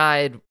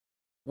inside,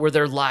 where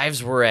their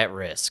lives were at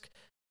risk.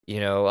 You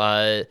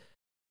know,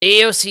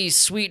 AOC's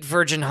sweet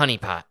virgin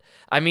honeypot.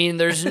 I mean,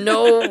 there's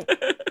no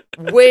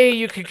way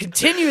you could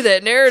continue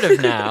that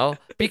narrative now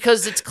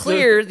because it's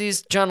clear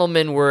these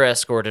gentlemen were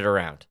escorted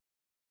around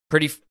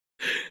pretty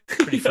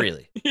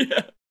freely.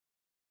 Yeah.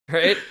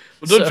 Right?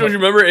 Well, don't you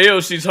remember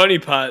AOC's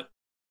honeypot?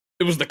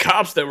 It was the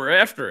cops that were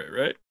after it,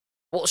 right?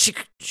 Well, she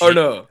or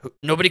no?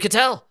 Nobody could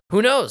tell.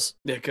 Who knows?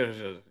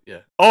 Yeah,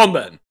 all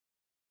men.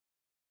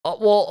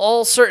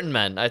 All certain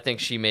men, I think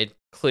she made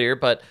clear,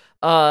 but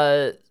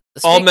all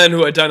men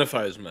who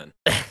identify as men.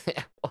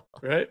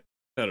 Right?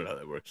 I don't know how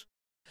that works.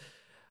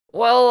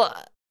 Well,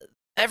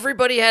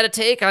 everybody had a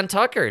take on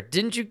Tucker.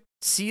 Didn't you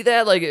see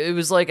that? Like, it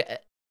was like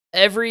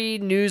every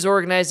news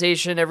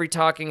organization, every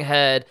talking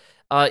head,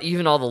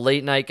 even all the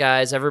late night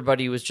guys,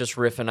 everybody was just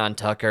riffing on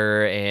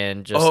Tucker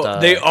and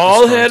just. They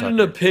all had an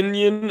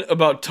opinion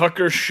about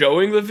Tucker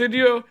showing the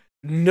video.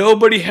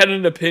 Nobody had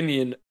an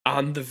opinion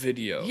on the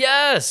video.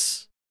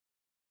 Yes.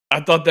 I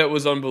thought that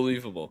was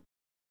unbelievable.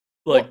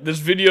 Like, this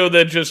video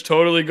that just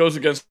totally goes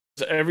against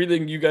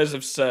everything you guys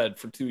have said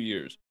for 2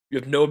 years. You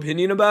have no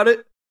opinion about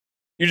it?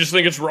 You just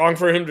think it's wrong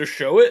for him to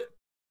show it?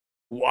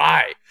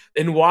 Why?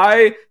 And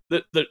why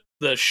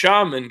the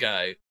shaman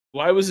guy,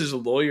 why was his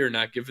lawyer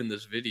not given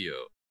this video?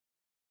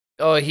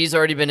 Oh, he's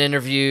already been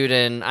interviewed,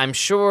 and I'm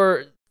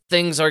sure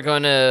things are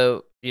going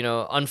to,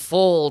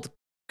 unfold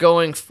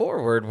going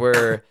forward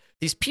where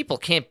these people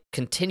can't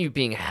continue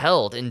being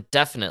held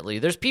indefinitely.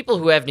 There's people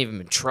who haven't even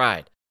been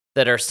tried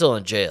that are still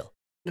in jail.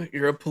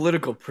 You're a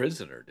political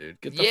prisoner, dude.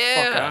 Get the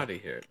fuck out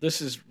of here.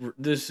 This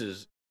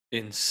is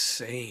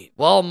insane.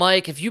 Well,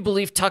 Mike, if you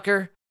believe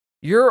Tucker,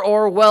 you're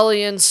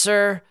Orwellian,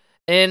 sir.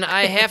 And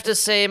I have to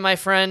say, my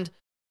friend,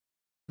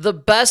 the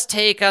best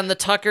take on the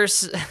Tucker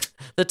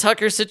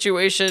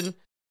situation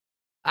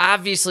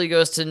obviously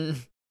goes to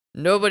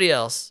nobody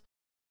else.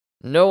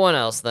 No one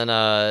else than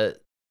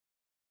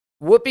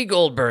Whoopi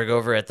Goldberg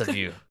over at The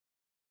View.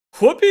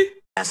 Whoopi?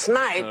 Last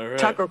night,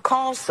 Tucker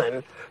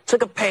Carlson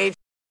took a page.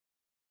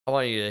 I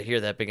want you to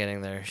hear that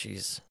beginning there.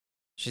 She's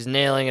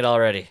nailing it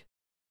already.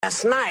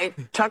 Last night,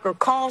 Tucker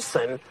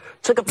Carlson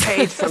took a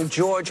page from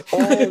George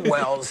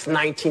Orwell's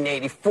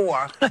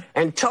 1984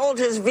 and told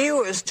his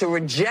viewers to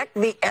reject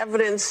the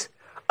evidence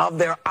of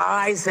their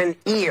eyes and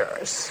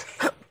ears.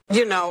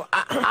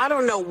 I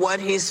don't know what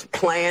he's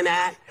playing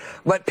at,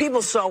 but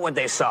people saw what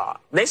they saw.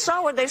 They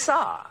saw what they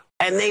saw.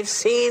 And they've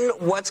seen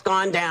what's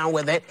gone down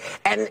with it.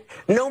 And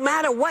no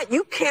matter what,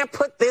 you can't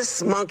put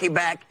this monkey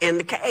back in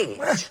the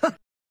cage.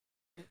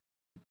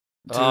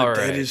 Dude,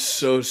 that is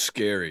so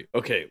scary.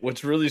 Okay,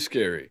 what's really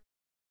scary?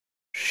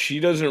 She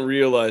doesn't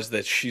realize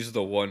that she's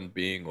the one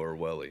being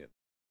Orwellian.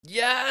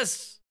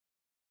 Yes!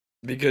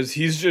 Because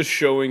he's just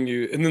showing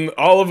you, and then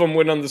all of them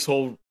went on this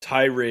whole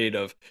tirade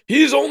of,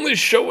 he's only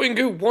showing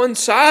you one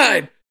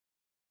side.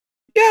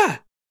 Yeah,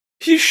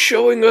 he's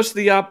showing us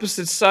the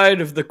opposite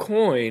side of the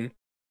coin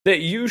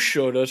that you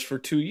showed us for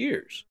 2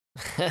 years.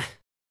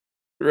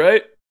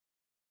 Right?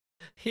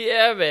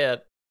 Yeah, man.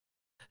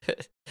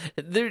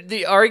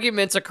 The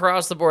arguments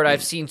across the board,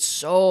 I've seen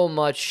so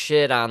much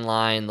shit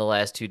online the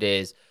last 2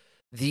 days.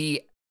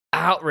 The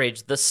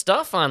outrage, the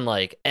stuff on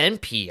like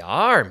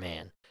NPR,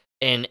 man,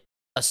 and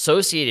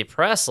Associated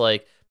Press,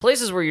 like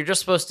places where you're just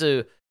supposed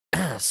to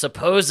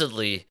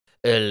supposedly,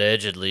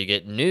 allegedly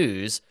get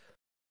news.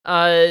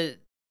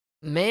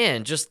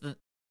 Man, just the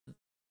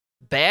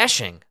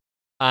bashing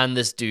on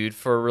this dude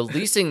for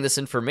releasing this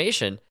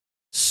information.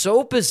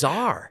 So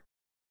bizarre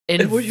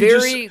and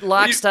very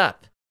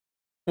lockstep.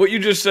 What you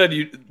just said,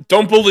 you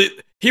don't believe.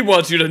 He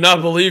wants you to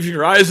not believe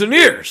your eyes and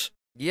ears.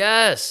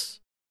 Yes.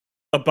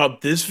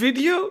 About this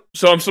video?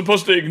 So I'm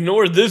supposed to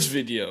ignore this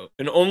video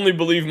and only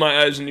believe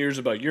my eyes and ears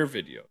about your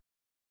video.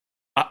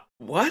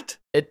 What?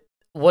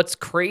 What's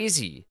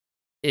crazy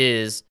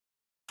is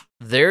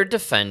they're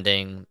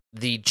defending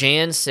the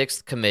Jan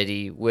 6th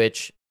committee,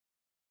 which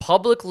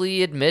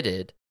publicly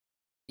admitted,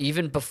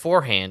 even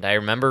beforehand, I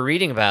remember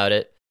reading about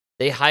it,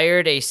 they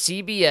hired a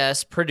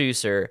CBS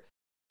producer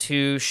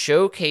to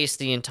showcase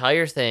the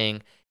entire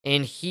thing,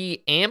 and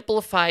he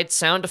amplified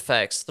sound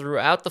effects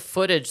throughout the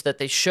footage that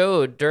they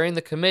showed during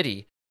the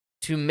committee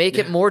to make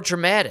it more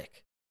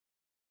dramatic.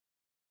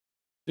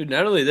 Dude,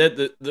 not only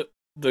that,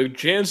 the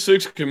Jan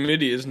 6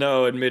 committee is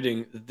now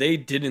admitting they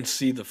didn't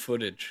see the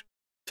footage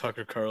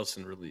Tucker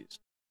Carlson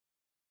released.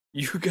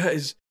 You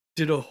guys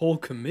did a whole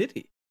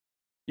committee.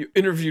 You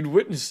interviewed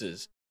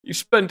witnesses. You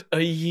spent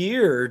a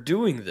year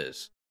doing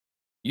this.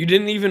 You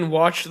didn't even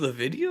watch the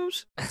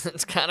videos?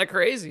 It's kind of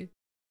crazy.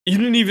 You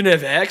didn't even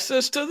have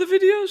access to the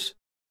videos?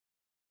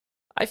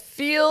 I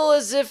feel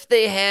as if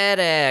they had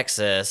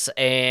access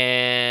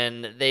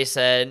and they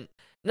said,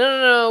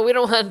 No, we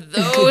don't want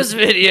those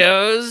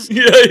videos.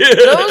 Yeah.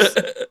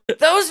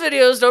 Those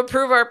videos don't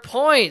prove our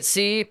point.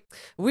 See,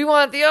 we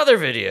want the other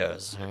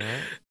videos. All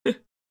right?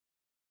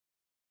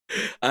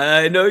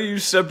 I know you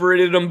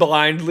separated them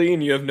blindly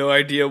and you have no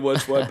idea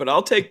what's what, but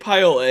I'll take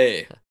pile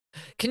A.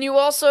 Can you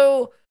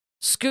also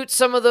scoot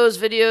some of those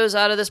videos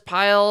out of this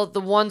pile?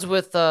 The ones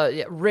with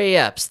Ray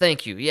Epps.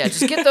 Thank you. Yeah,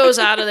 just get those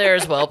out of there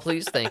as well,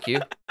 please. Thank you.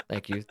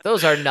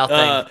 Those are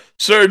nothing.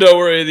 Sir, don't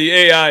worry. The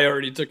AI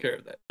already took care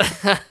of that.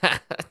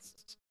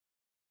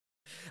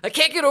 I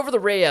can't get over the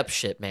Ray Epps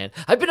shit, man.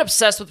 I've been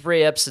obsessed with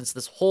Ray Epps since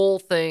this whole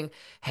thing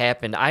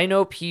happened. I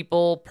know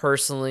people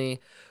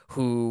personally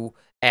who,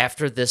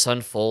 after this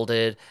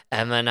unfolded,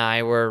 Emma and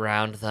I were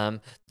around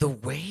them. The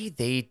way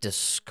they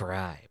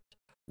described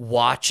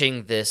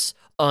watching this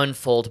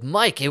unfold,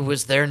 Mike, it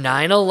was their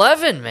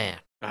 9/11, man.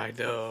 I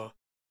know.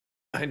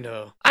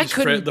 I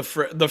couldn't.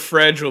 The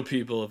fragile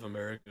people of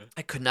America.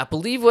 I could not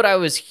believe what I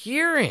was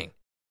hearing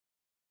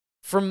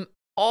from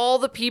all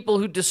the people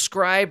who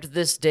described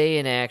this day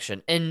in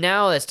action. And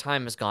now, as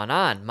time has gone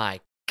on,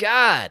 my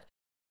God,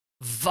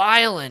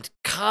 violent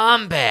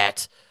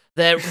combat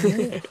that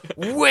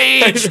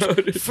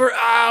waged for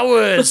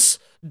hours,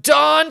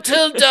 dawn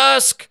till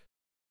dusk.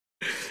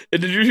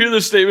 And did you hear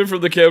the statement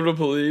from the Capitol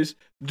Police?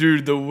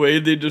 Dude, the way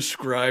they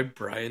described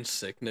Brian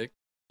Sicknick,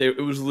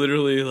 it was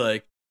literally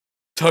like,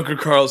 Tucker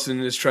Carlson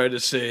is trying to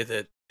say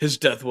that his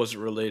death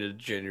wasn't related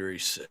to January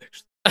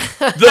 6th.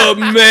 The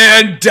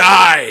man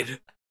died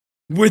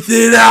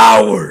within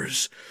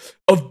hours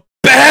of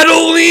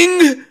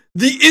battling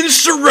the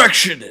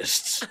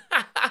insurrectionists.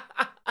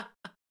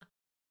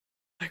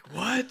 Like,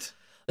 what?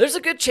 There's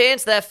a good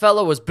chance that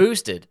fellow was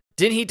boosted.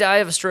 Didn't he die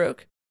of a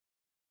stroke?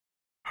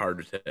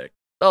 Heart attack.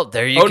 Oh,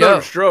 there you go. Oh, no,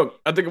 stroke.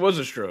 I think it was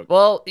a stroke.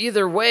 Well,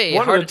 either way,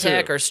 One heart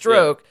attack or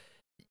stroke,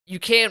 you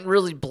can't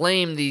really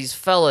blame these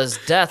fellas'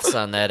 deaths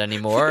on that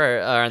anymore,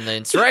 or on the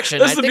insurrection.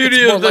 That's I the think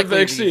beauty it's more of the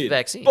likely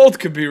vaccine. Both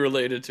could be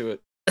related to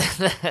it.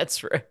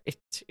 That's right,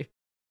 dude.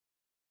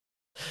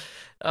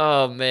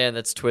 Oh, man,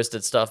 that's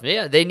twisted stuff.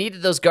 Yeah, they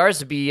needed those guards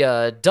to be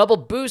double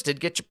boosted,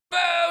 get your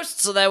boost,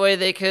 so that way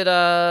they could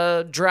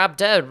drop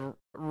dead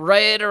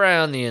right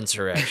around the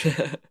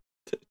insurrection.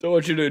 Don't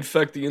want you to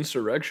infect the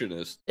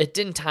insurrectionists. It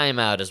didn't time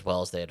out as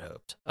well as they had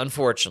hoped,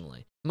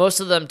 unfortunately. Most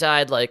of them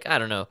died,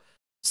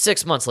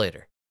 6 months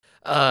later.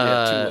 Too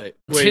late.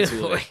 Way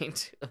too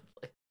late.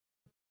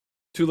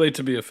 Too late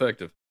to be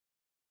effective.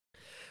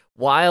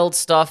 Wild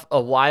stuff, a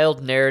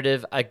wild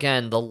narrative.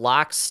 Again, the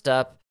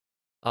lockstep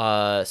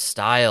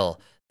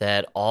style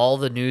that all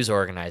the news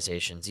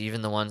organizations,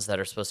 even the ones that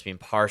are supposed to be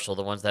impartial,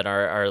 the ones that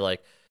are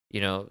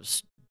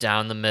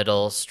down the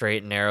middle,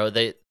 straight and narrow,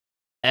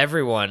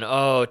 everyone,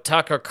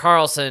 Tucker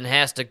Carlson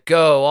has to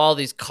go. All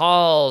these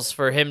calls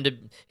for him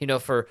to,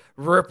 for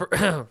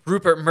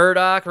Rupert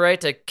Murdoch,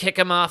 right, to kick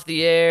him off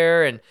the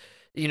air. And,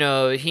 he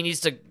needs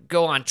to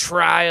go on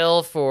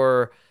trial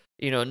for,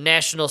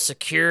 national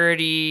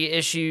security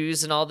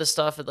issues and all this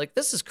stuff. And,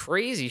 this is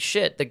crazy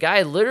shit. The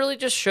guy literally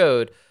just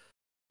showed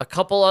a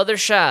couple other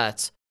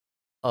shots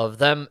of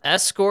them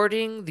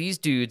escorting these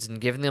dudes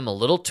and giving them a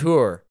little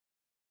tour,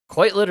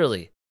 quite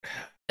literally.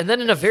 And then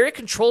in a very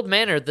controlled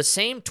manner, the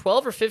same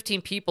 12 or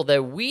 15 people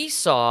that we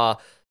saw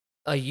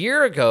a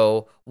year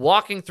ago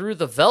walking through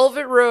the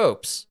velvet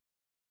ropes,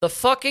 the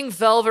fucking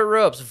velvet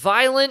ropes,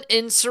 violent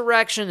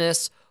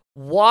insurrectionists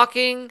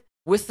walking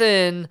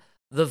within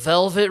the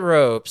velvet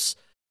ropes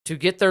to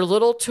get their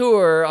little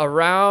tour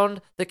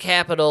around the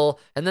Capitol,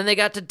 and then they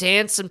got to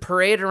dance and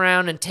parade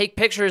around and take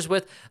pictures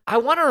with. I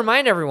want to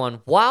remind everyone,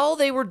 while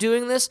they were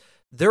doing this,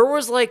 there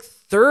was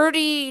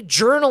 30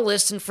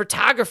 journalists and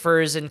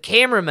photographers and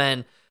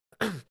cameramen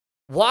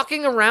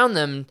walking around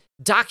them,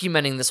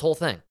 documenting this whole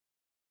thing.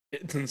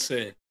 It's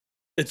insane.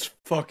 It's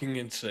fucking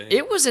insane.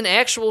 It was an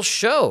actual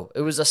show.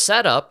 It was a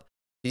setup.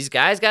 These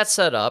guys got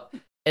set up,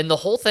 and the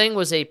whole thing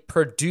was a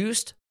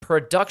produced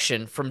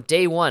production from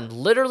day one.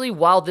 Literally,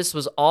 while this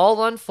was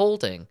all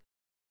unfolding,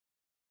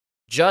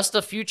 just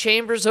a few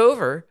chambers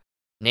over,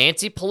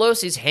 Nancy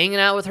Pelosi's hanging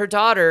out with her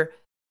daughter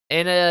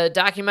and a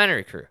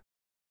documentary crew.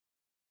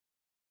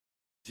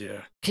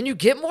 Yeah. Can you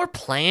get more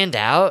planned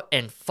out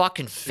and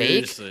fucking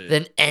fake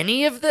than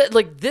any of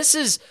the... this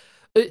is...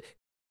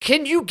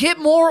 can you get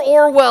more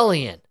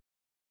Orwellian?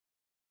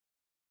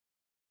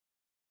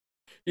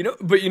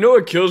 But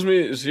what kills me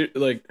is,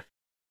 okay,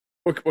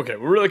 what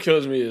really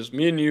kills me is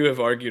me and you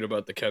have argued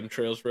about the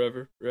chemtrails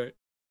forever, right?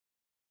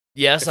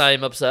 Yes, I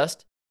am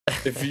obsessed.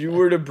 If you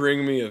were to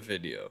bring me a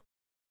video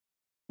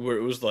where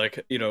it was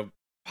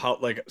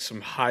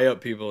some high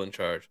up people in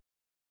charge,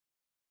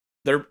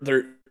 they're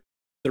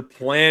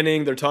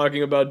planning, they're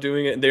talking about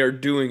doing it, and they are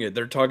doing it.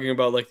 They're talking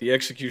about the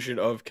execution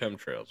of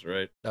chemtrails,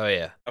 right? Oh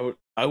yeah.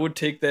 I would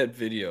take that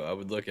video, I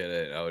would look at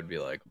it, and I would be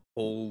like,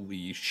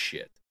 holy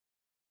shit.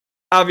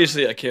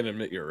 Obviously, I can't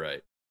admit you're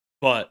right,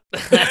 but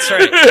that's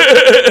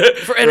right.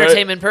 For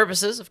entertainment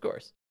purposes, of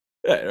course.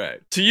 Yeah,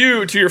 right. To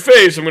your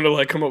face, I'm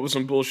gonna come up with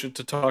some bullshit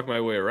to talk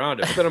my way around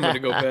it. But then I'm gonna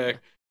go back,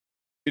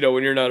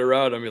 when you're not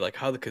around, I'm be like,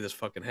 how could this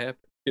fucking happen?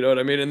 You know what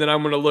I mean? And then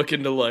I'm gonna look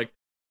into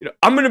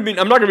I'm not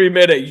gonna be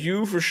mad at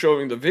you for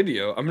showing the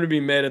video. I'm gonna be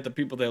mad at the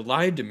people that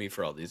lied to me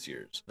for all these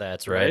years.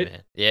 That's right,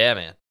 man. Yeah,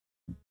 man.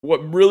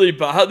 What really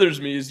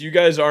bothers me is you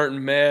guys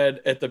aren't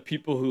mad at the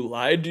people who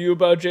lied to you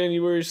about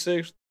January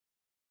 6th.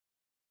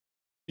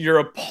 You're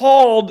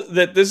appalled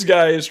that this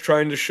guy is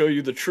trying to show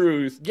you the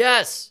truth.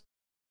 Yes.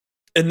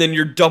 And then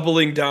you're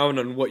doubling down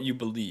on what you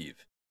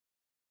believe.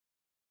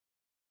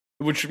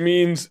 Which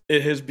means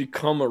it has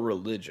become a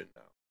religion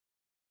now.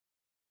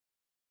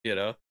 You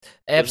know?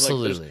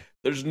 Absolutely.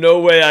 There's no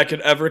way I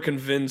could ever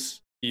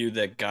convince you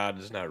that God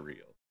is not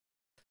real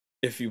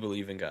if you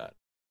believe in God.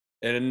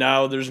 And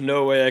now there's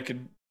no way I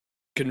could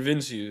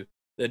convince you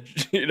that,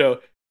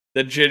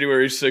 that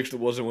January 6th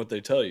wasn't what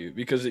they tell you,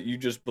 because you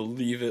just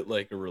believe it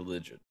like a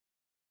religion.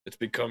 It's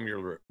become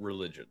your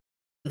religion.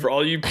 For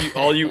all you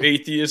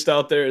atheists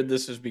out there,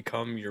 this has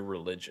become your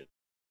religion.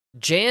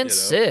 Jan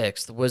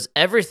 6th was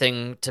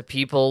everything to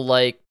people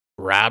like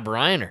Rob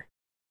Reiner.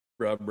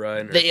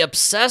 They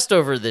obsessed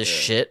over this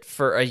shit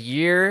for a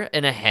year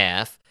and a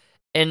half,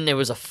 and it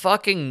was a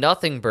fucking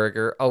nothing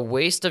burger, a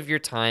waste of your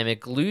time. It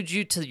glued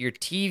you to your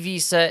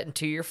TV set and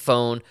to your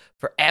phone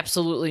for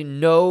absolutely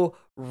no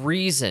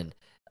reason.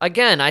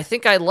 Again, I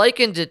think I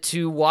likened it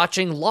to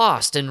watching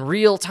Lost in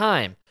real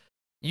time.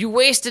 You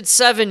wasted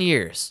 7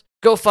 years.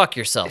 Go fuck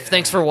yourself.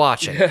 Thanks for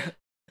watching. Yeah.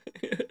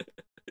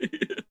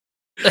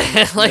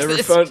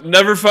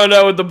 Never found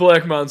out what the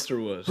black monster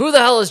was. Who the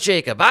hell is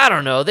Jacob? I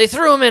don't know. They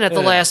threw him in at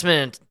the last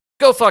minute.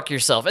 Go fuck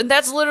yourself. And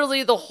that's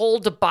literally the whole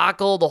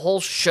debacle, the whole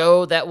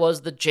show that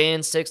was the Jan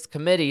 6th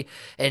committee.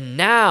 And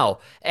now,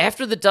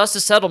 after the dust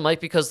is settled,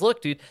 Mike, because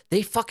look, dude,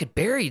 they fucking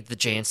buried the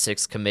Jan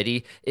 6th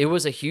committee. It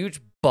was a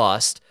huge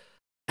bust.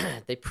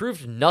 They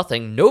proved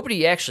nothing.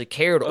 Nobody actually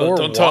cared or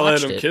don't watched tell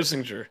Adam it.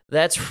 Kissinger.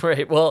 That's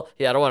right. Well,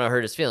 yeah, I don't want to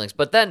hurt his feelings.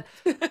 But then,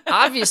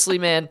 obviously,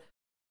 man,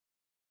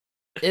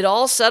 it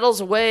all settles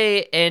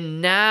away,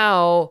 and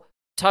now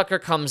Tucker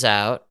comes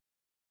out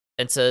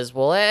and says,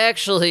 well,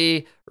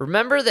 actually,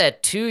 remember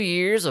that 2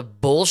 years of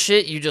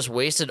bullshit you just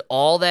wasted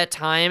all that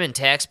time and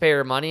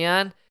taxpayer money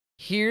on?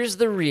 Here's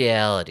the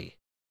reality.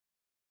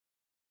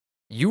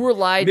 You were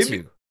lied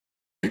to.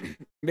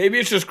 Maybe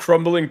it's just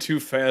crumbling too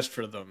fast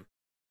for them.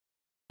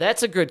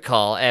 That's a good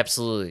call,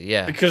 absolutely,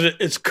 yeah. Because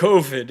it's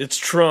COVID, it's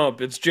Trump,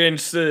 it's Jan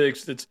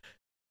 6th, it's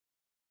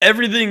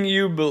everything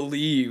you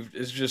believed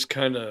is just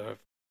kind of,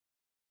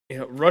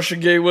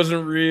 Russiagate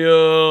wasn't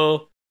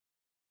real.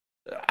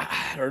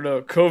 I don't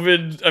know,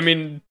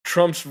 COVID,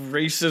 Trump's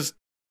racist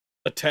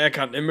attack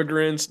on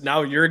immigrants.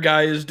 Now your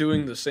guy is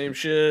doing the same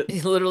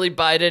shit. Literally,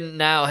 Biden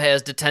now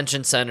has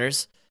detention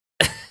centers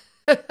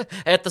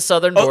at the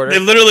southern border.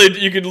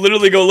 You could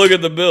literally go look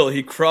at the bill.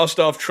 He crossed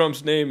off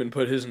Trump's name and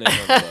put his name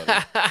on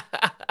the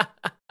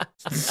bottom.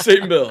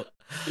 Same bill.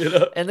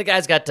 And the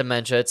guy's got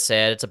dementia. It's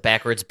sad. It's a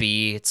backwards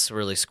B. It's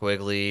really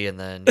squiggly, and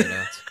then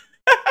it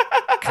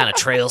kind of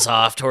trails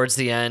off towards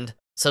the end. It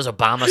says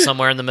Obama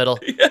somewhere in the middle.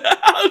 It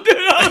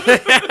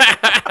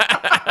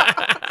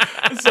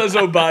says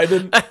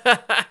O'Biden.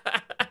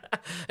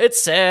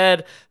 It's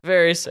sad.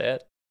 Very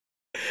sad.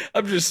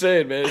 I'm just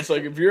saying, man. It's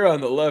like if you're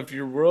on the left,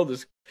 your world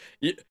is.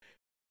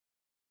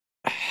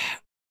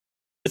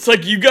 It's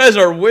like you guys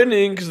are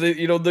winning because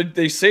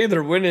they say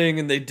they're winning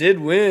and they did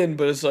win,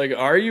 but it's like,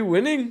 are you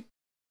winning?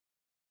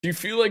 Do you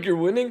feel like you're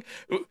winning?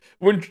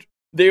 When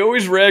they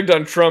always ragged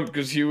on Trump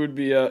because he would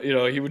be,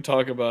 he would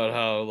talk about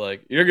how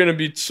like you're gonna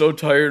be so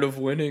tired of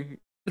winning.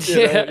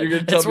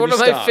 It's one of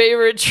my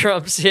favorite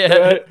Trumps. Yeah,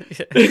 right?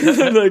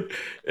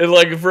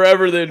 and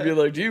forever they'd be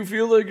like, "Do you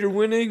feel like you're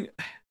winning?"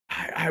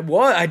 I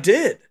won. I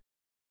did.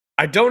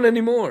 I don't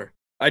anymore.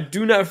 I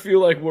do not feel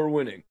like we're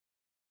winning.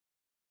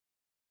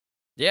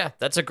 Yeah,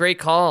 that's a great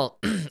call.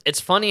 It's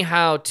funny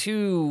how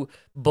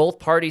both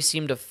parties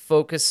seem to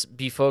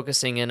be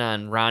focusing in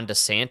on Ron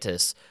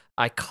DeSantis.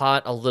 I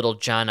caught a little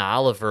John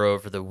Oliver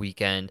over the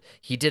weekend.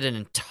 He did an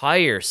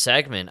entire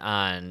segment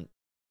on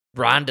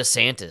Ron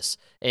DeSantis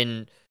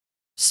and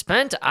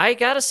spent, I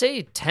gotta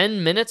say,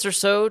 10 minutes or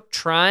so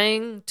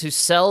trying to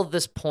sell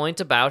this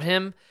point about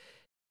him.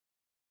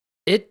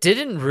 It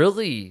didn't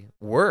really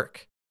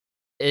work.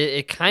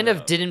 It kind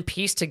of didn't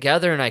piece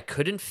together, and I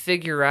couldn't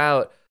figure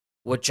out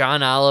what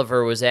John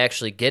Oliver was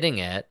actually getting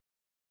at.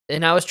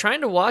 And I was trying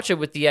to watch it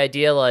with the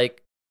idea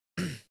like,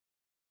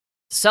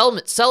 sell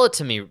it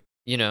to me,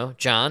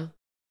 John.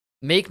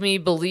 Make me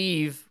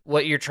believe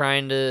what you're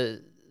trying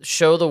to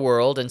show the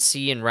world and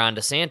see in Ron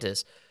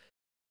DeSantis.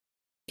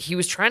 He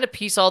was trying to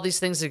piece all these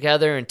things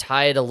together and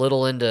tie it a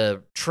little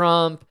into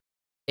Trump,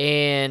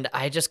 and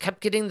I just kept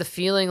getting the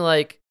feeling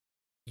like,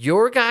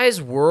 your guys'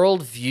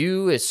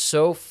 worldview is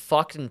so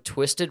fucking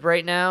twisted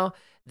right now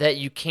that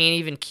you can't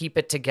even keep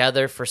it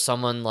together for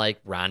someone like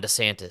Ron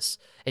DeSantis.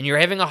 And you're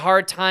having a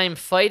hard time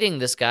fighting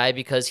this guy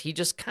because he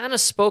just kind of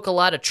spoke a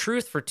lot of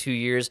truth for 2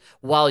 years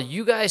while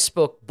you guys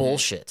spoke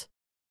bullshit.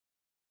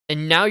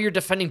 And now you're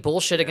defending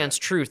bullshit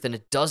against truth, and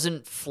it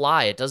doesn't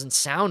fly. It doesn't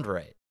sound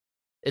right.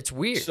 It's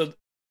weird. So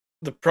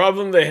the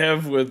problem they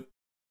have with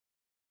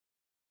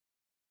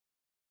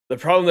The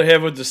problem they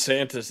have with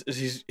DeSantis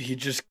is he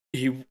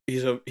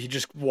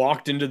just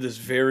walked into this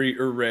very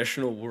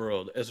irrational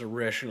world as a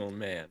rational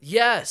man.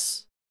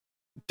 Yes.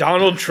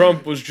 Donald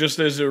Trump was just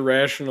as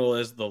irrational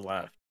as the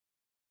left.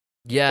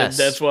 Yes.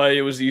 And that's why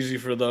it was easy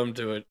for them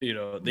to, they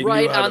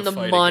right knew how on to the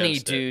fight money,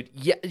 against dude. it.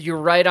 Yeah, you're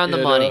right on the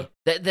money.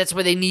 That's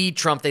why they need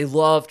Trump. They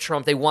love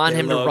Trump. They want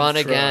him to run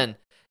again.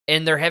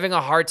 And they're having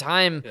a hard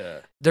time. Yeah.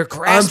 They're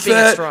grasping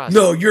at straws.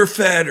 No, you're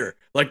fatter.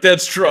 Like,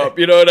 that's Trump.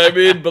 You know what I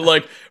mean? But,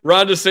 like,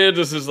 Ron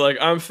DeSantis is like,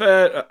 I'm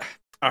fat.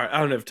 All right, I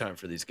don't have time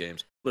for these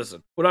games.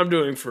 Listen, what I'm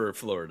doing for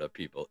Florida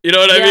people. You know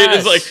what I mean?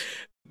 It's like,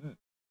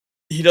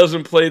 he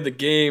doesn't play the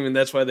game, and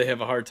that's why they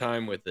have a hard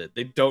time with it.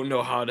 They don't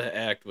know how to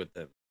act with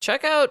him.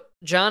 Check out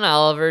John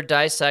Oliver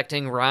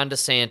dissecting Ron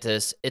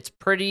DeSantis. It's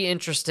pretty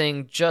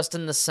interesting just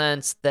in the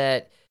sense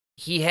that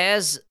he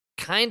has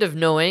kind of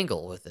no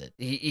angle with it.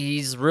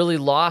 He's really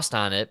lost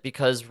on it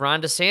because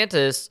Ron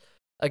DeSantis,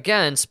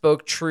 again,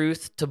 spoke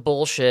truth to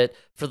bullshit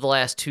for the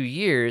last 2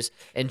 years,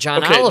 and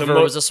John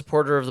Oliver was a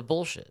supporter of the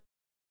bullshit.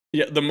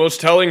 Yeah, the most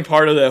telling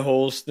part of that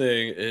whole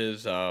thing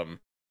is, so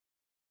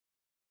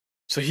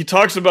he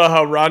talks about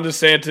how Ron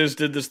DeSantis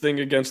did this thing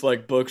against,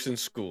 like, books in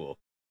school.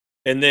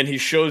 And then he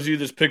shows you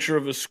this picture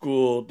of a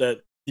school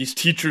that these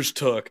teachers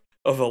took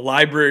of a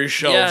library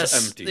shelves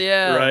empty,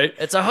 right?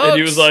 It's a hoax. And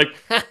he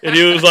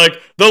was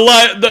like,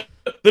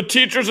 the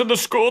teachers in the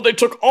school, they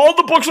took all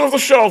the books off the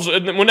shelves.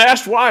 And when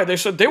asked why, they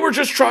said they were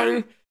just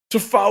trying to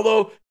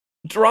follow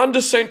Ron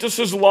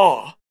DeSantis'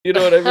 law. You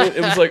know what I mean? It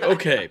was like,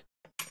 okay.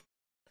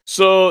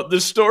 So the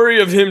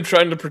story of him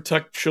trying to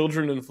protect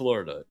children in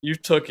Florida, you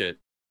took it.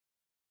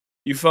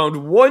 You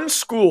found one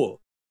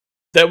school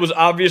that was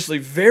obviously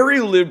very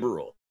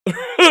liberal.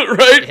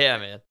 Right? Yeah,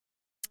 man.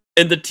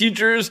 And the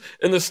teachers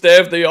and the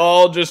staff, they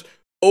all just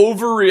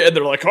overreact.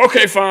 They're like,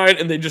 okay, fine.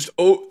 And they just,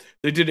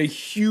 they did a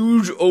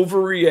huge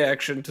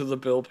overreaction to the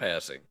bill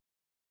passing.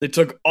 They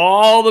took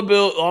all the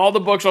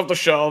books off the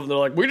shelf. And they're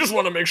like, we just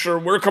want to make sure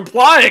we're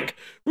complying.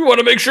 We want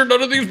to make sure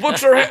none of these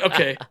books are,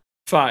 okay,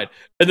 fine.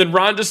 And then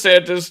Ron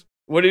DeSantis,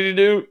 what did he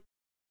do?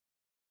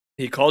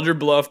 He called your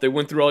bluff. They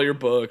went through all your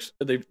books.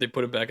 And they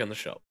put it back on the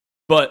shelf.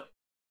 But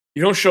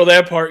you don't show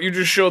that part. You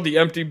just show the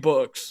empty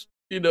books.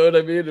 You know what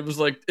I mean? It was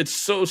like, it's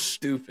so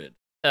stupid.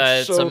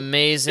 It's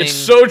amazing. It's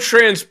so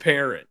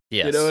transparent.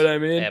 Yes. You know what I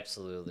mean?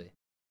 Absolutely.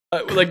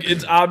 Like,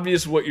 it's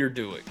obvious what you're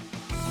doing.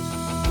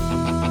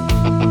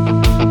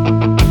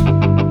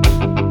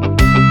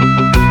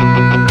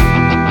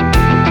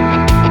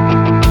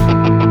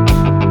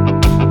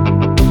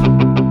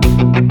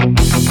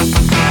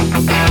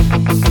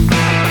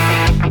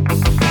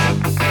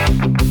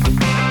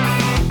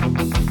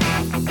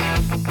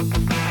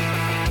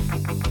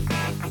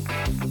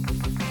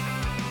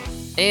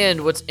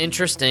 And what's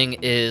interesting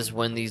is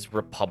when these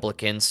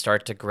Republicans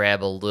start to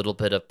grab a little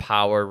bit of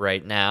power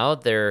right now,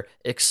 they're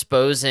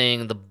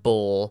exposing the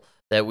bull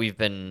that we've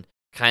been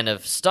kind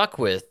of stuck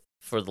with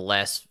for the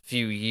last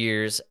few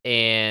years.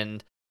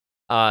 And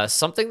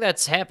something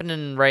that's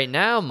happening right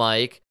now,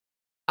 Mike,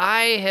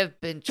 I have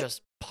been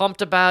just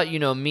pumped about. You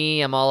know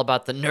me, I'm all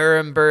about the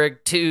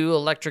Nuremberg 2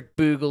 Electric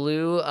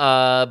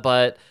Boogaloo,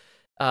 but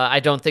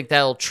I don't think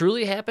that'll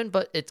truly happen,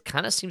 but it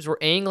kind of seems we're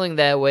angling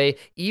that way.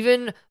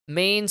 Even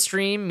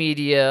mainstream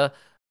media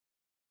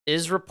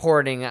is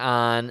reporting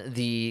on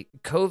the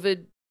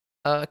COVID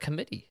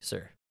committee,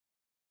 sir.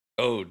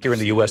 Oh, here in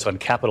the U.S. on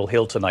Capitol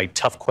Hill tonight,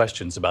 tough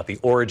questions about the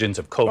origins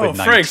of COVID-19.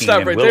 Oh, Frank,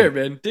 stop right there,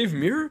 man. Dave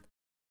Muir?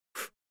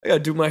 I gotta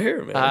do my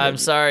hair, man. I'm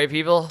sorry,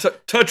 people.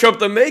 Touch up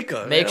the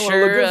makeup. Make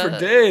sure for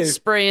Dave.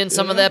 Spray in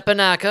some of that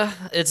Banaka.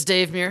 It's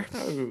Dave Muir.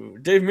 Oh,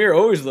 Dave Muir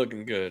always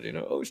looking good,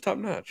 always top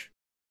notch.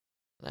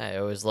 I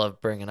always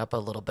love bringing up a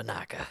little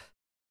Banaka.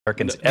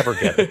 Americans ever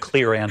get a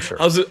clear answer.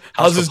 How's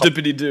his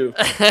dippity do?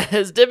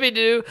 His dippity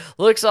do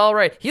looks all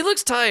right. He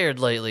looks tired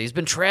lately. He's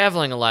been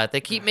traveling a lot.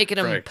 They keep making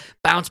him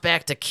bounce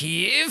back to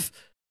Kyiv.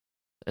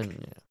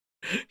 And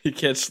he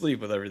can't sleep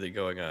with everything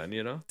going on,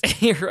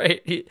 You're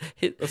right.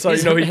 That's how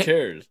you know he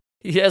cares.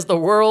 He has the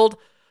world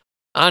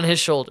on his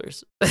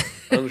shoulders.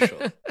 On the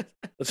shoulder.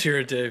 Let's hear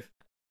it, Dave.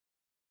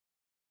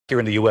 Here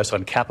in the U.S.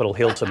 on Capitol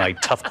Hill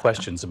tonight, tough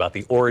questions about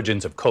the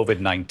origins of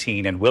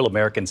COVID-19 and will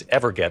Americans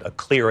ever get a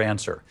clear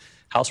answer?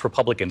 House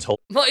Republicans hold...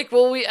 Mike,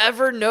 will we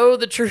ever know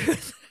the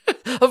truth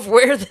of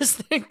where this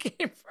thing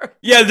came from?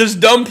 Yeah, this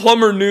dumb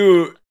plumber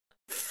knew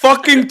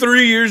fucking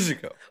 3 years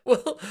ago.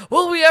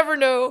 Will we ever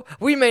know?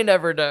 We may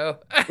never know.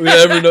 We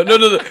never know. No.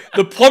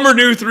 The plumber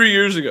knew 3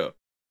 years ago.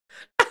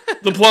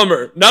 The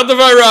plumber, not the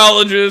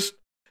virologist.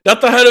 Not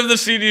the head of the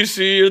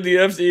CDC or the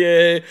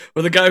FDA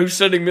or the guy who's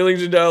sending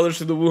millions of dollars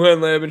to the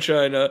Wuhan lab in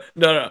China.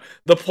 No.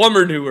 The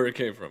plumber knew where it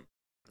came from.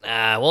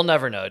 We'll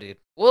never know, dude.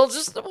 We'll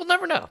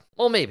never know.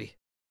 Well, maybe.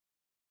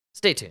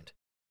 Stay tuned.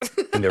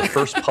 In their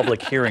first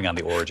public hearing on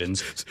the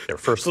origins, their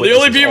first. So the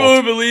only people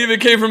who believe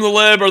it came from the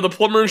lab are the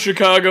plumber in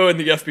Chicago and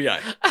the FBI.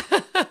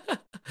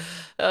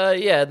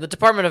 Yeah, the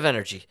Department of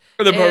Energy.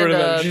 Or the Department of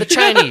Energy. The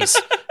Chinese.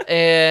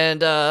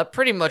 And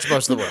pretty much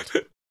most of the world.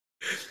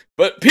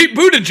 But Pete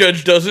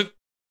Buttigieg doesn't.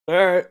 All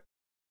right.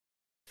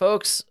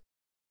 Folks,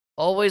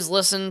 always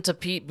listen to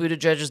Pete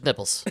Buttigieg's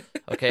nipples.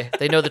 Okay,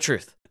 they know the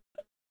truth.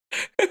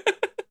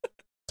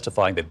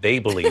 Testifying that they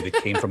believe it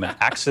came from an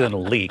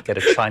accidental leak at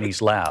a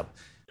Chinese lab.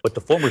 What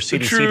the former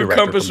CDC true director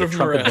compass from the of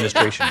Trump morale.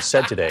 administration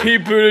said today.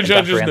 Pete And Buttigieg's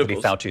Dr. Anthony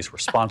nipples. Fauci's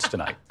response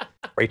tonight.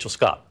 Rachel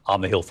Scott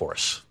on the Hill for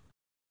us.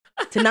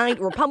 Tonight,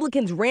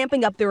 Republicans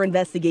ramping up their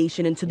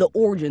investigation into the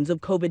origins of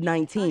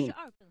COVID-19,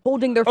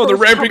 holding their Oh, they're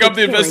first ramping up public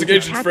the hearing to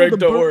investigation, tackle Frank. the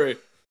Don't worry.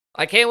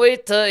 I can't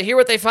wait to hear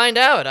what they find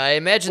out. I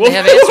imagine they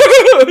have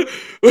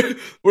answers.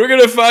 We're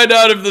gonna find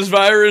out if this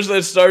virus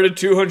that started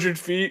 200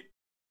 feet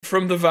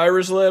from the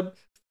virus lab.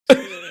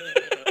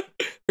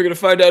 We're gonna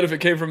find out if it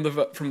came from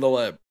the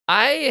lab.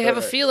 I have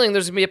a feeling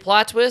there's gonna be a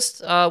plot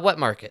twist. Wet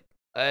market.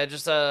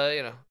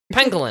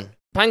 Pangolin.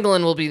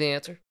 Pangolin will be the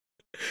answer.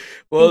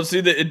 Well, see,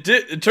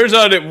 it turns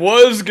out it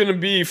was gonna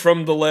be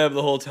from the lab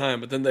the whole time,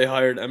 but then they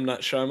hired M.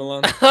 Night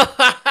Shyamalan.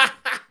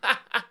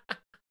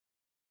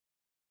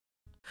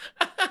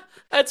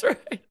 That's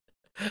right.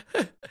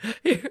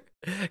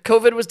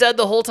 COVID was dead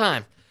the whole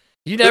time.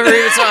 You never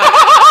even saw it.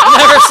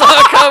 Never saw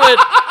it coming.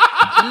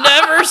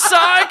 Never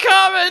saw it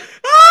coming.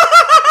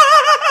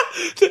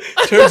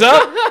 Turns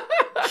out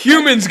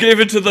humans gave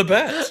it to the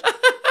bats.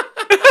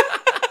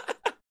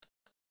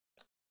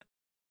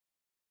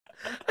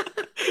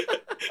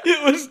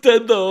 It was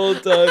dead the whole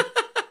time.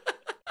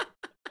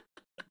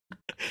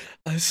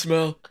 I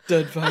smell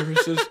dead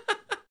viruses.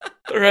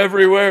 They're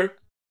everywhere.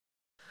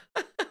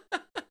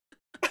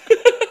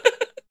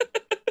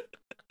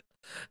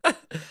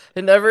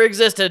 It never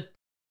existed.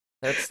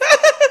 That's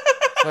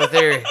my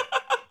theory.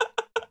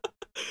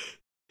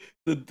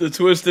 The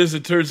twist is,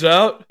 it turns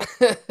out,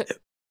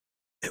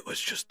 it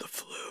was just the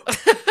flu.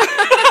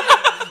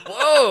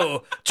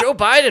 Whoa, Joe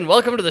Biden,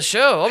 welcome to the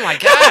show. Oh my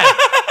God.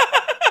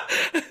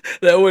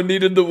 That one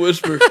needed the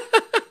whisper.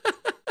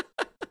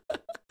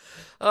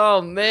 Oh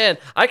man,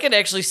 I can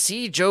actually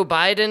see Joe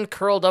Biden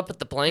curled up at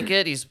the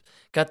blanket. He's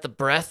got the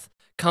breath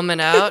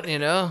coming out, you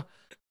know.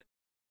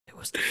 It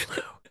was the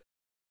flu.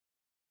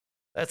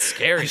 That's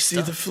scary I see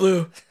stuff. the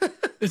flu.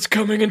 It's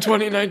coming in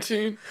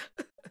 2019.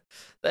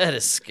 That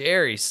is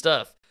scary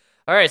stuff.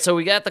 All right, so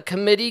we got the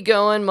committee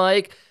going,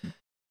 Mike.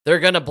 They're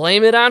going to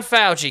blame it on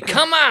Fauci.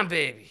 Come on,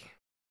 baby.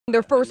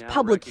 Their first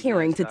public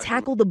hearing to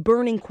tackle the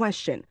burning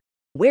question,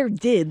 where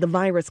did the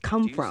virus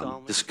come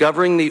from?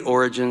 Discovering the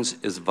origins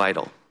is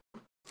vital.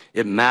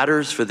 It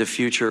matters for the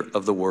future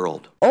of the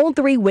world. All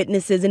three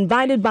witnesses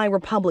invited by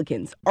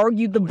Republicans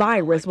argued the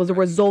virus was a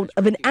result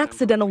of an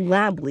accidental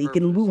lab leak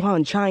in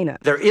Wuhan, China.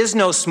 There is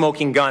no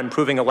smoking gun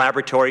proving a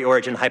laboratory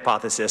origin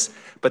hypothesis,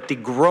 but the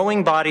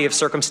growing body of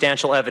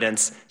circumstantial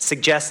evidence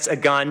suggests a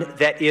gun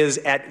that is,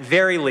 at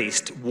very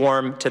least,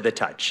 warm to the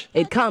touch.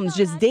 It comes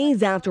just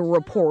days after a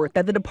report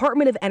that the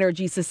Department of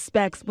Energy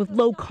suspects with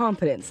low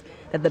confidence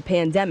that the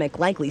pandemic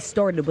likely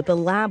started with a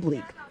lab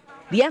leak.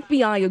 The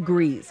FBI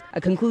agrees,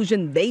 a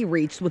conclusion they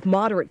reached with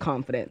moderate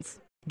confidence.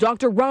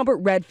 Dr. Robert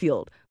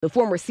Redfield, the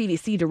former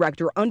CDC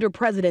director under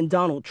President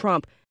Donald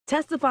Trump,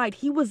 testified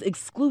he was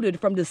excluded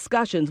from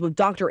discussions with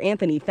Dr.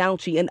 Anthony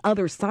Fauci and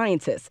other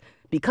scientists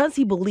because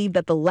he believed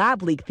that the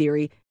lab leak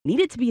theory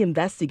needed to be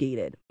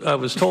investigated. It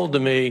was told to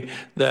me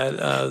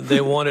that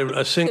they wanted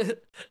a single...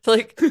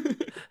 Like,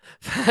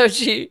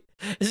 Fauci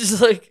is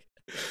just like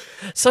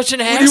such an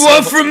asshole. What do you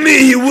want from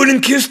me? You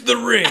wouldn't kiss the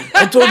ring.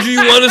 I told you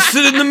want to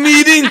sit in the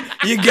meeting?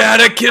 You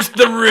gotta kiss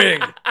the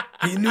ring.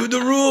 He knew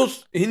the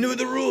rules. He knew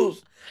the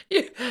rules.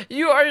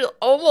 You are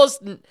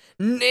almost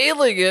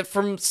nailing it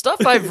from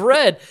stuff I've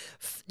read.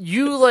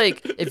 You,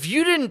 like, if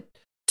you didn't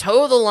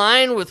toe the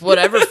line with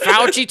whatever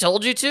Fauci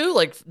told you to,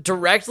 like,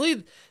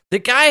 directly, the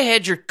guy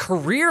had your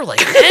career,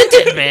 like,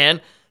 ended, man.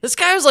 This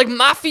guy was like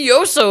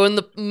mafioso in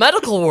the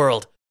medical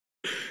world.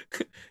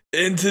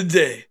 And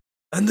today,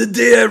 on the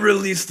day I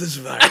release this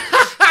virus,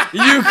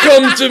 you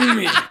come to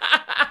me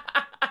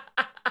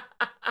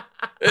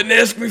and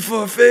ask me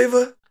for a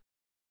favor?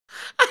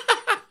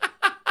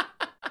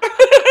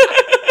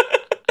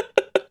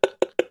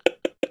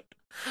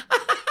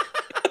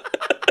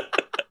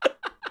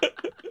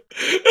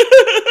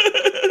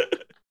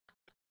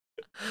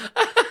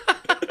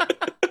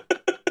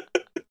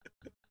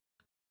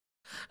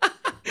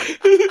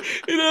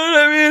 You know what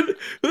I mean?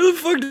 Who the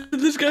fuck did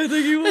this guy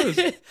think he was?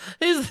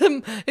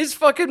 He's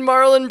fucking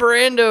Marlon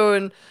Brando,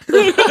 and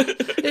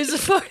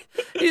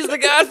he's the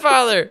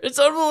Godfather. It's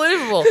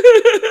unbelievable.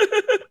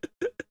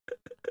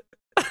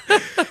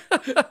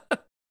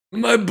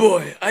 My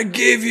boy, I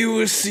gave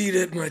you a seat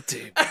at my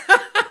table.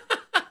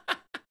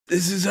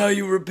 This is how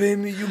you repay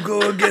me. You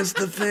go against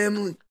the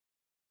family.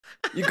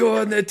 You go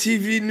on that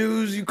TV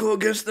news. You go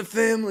against the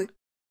family.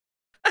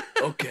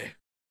 Okay.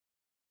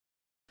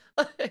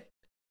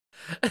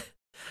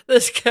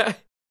 This guy.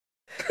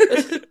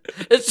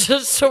 It's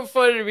just so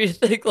funny to me to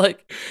think,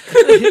 like,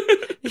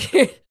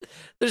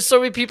 there's so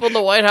many people in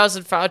the White House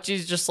and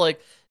Fauci's just, like,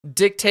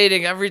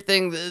 dictating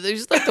everything.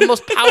 He's, like, the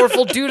most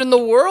powerful dude in the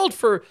world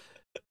for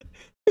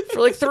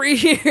like 3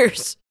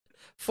 years.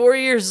 4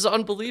 years is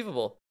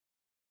unbelievable.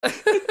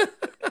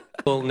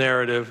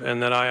 narrative,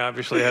 and that I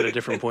obviously had a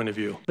different point of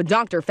view. But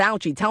Dr.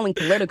 Fauci telling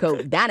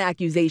Politico that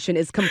accusation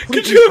is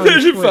completely Could you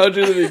imagine untrue. Fauci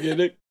in the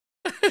beginning?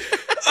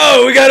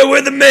 Oh, we gotta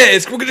wear the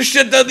mask. We're gonna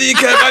shut down the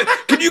economy.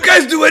 Can you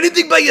guys do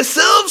anything by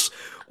yourselves?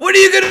 What are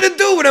you gonna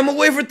do when I'm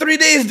away for 3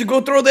 days to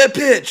go throw that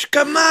pitch?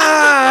 Come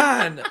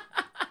on!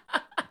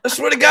 I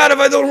swear to God, if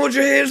I don't hold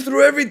your hands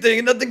through everything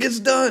and nothing gets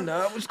done,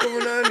 what's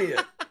going on here?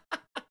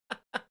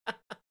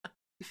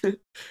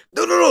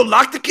 No.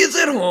 Lock the kids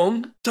at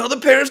home. Tell the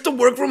parents to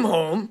work from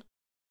home.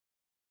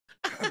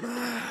 Come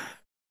on.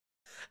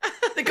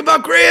 Think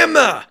about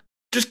grandma.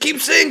 Just keep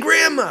saying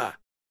grandma.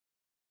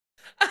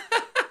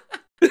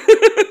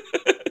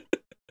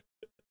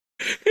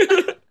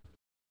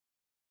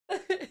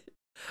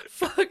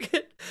 Fuck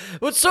it.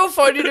 What's so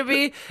funny to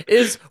me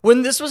is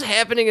when this was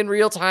happening in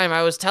real time,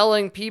 I was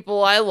telling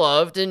people I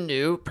loved and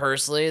knew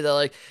personally that,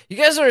 like, you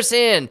guys don't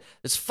understand,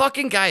 this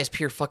fucking guy is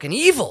pure fucking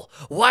evil.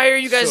 Why are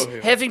you guys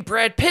having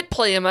Brad Pitt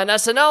play him on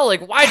SNL?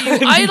 Like, why do you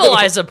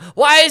idolize him?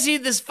 Why is he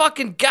this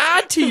fucking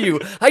god to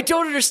you? I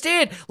don't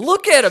understand.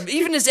 Look at him.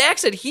 Even his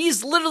accent,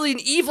 he's literally an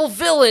evil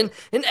villain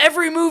in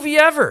every movie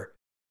ever.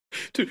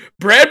 Dude,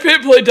 Brad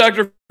Pitt played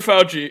Dr.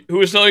 Fauci, who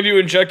was telling you to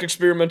inject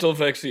experimental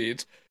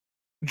vaccines.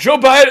 Joe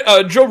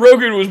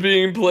Rogan was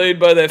being played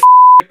by that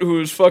who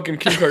was fucking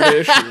Kim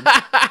Kardashian.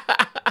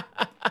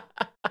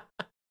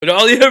 But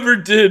all he ever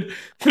did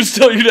was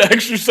tell you to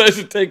exercise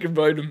and take your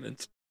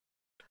vitamins.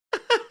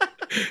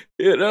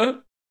 You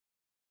know?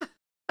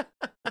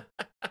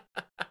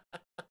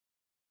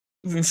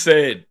 It's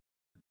insane.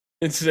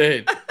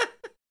 Insane.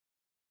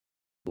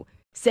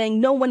 Saying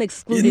no one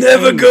excluded. You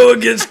never go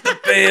against the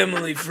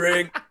family,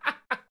 Frank.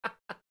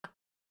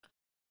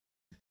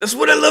 That's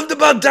what I loved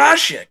about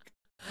Dashik.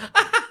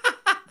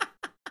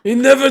 He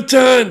never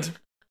turned.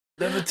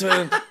 Never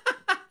turned.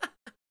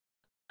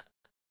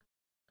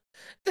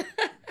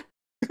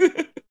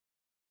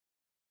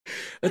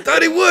 I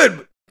thought he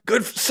would.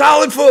 Good,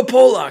 solid for a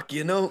Polak,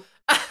 you know?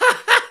 I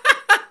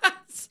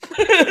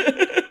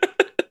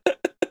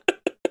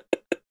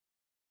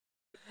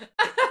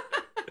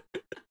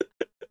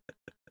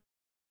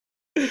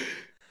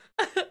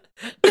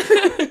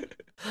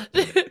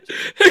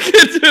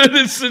can't do it.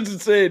 This is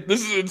insane.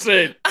 This is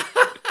insane.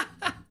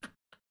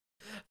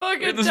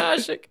 Fucking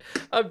Dashik.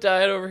 I'm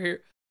dying over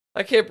here.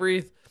 I can't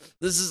breathe.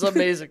 This is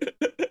amazing.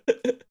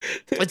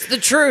 It's the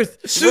truth.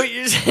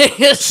 Susie,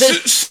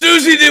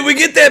 did we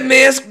get that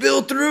mask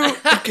bill through?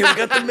 Okay, we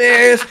got the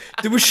mask.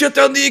 Did we shut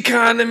down the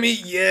economy?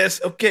 Yes.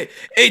 Okay.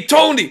 Hey,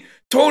 Tony,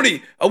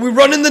 are we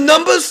running the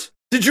numbers?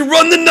 Did you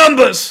run the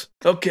numbers?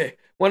 Okay.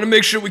 Want to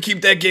make sure we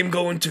keep that game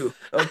going too.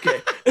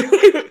 Okay.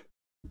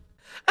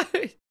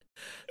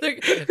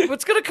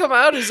 What's gonna come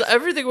out is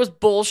everything was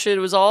bullshit.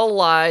 It was all a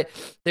lie.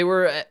 They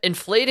were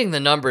inflating the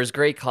numbers.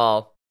 Great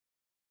call.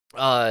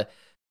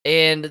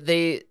 And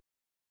they've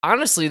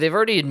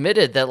already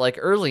admitted that, like,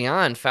 early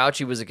on,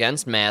 Fauci was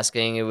against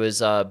masking. It was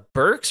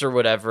Birx or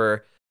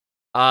whatever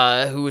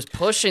who was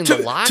pushing the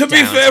lockdowns. To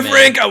be fair,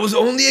 Frank, I was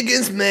only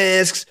against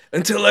masks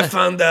until I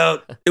found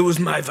out it was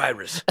my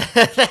virus.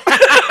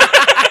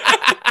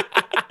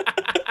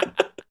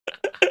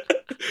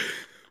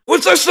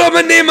 Once I saw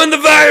my name on the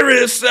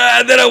virus,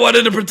 then I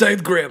wanted to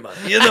protect Grandma,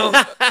 you know?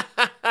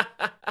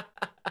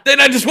 Then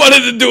I just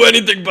wanted to do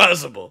anything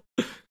possible.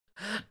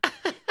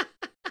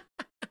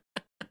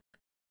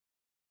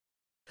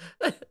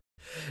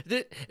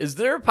 Is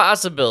there a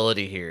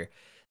possibility here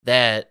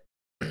that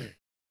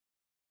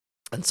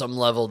on some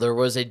level there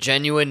was a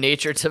genuine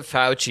nature to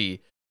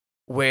Fauci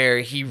where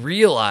he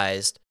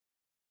realized,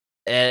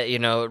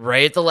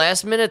 right at the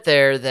last minute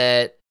there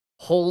that,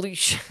 holy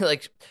shit,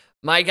 like,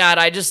 my God,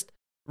 I just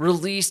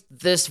released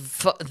this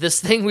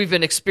thing we've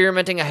been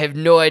experimenting. I have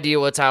no idea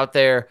what's out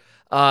there.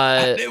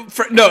 No,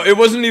 it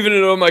wasn't even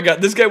an oh my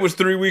God. This guy was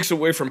 3 weeks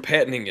away from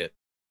patenting it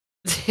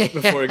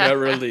before it got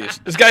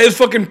released. This guy has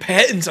fucking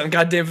patents on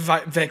goddamn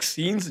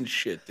vaccines and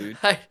shit, dude.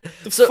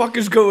 The fuck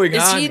is going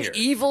on here? Is he an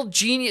evil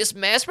genius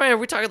mastermind? Are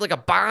we talking like a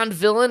Bond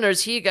villain, or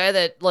is he a guy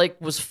that, like,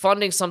 was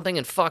funding something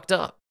and fucked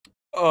up?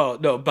 Oh,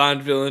 no,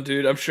 Bond villain,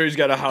 dude. I'm sure he's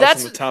got a house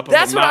on the top of a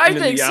mountain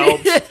in the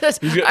Alps.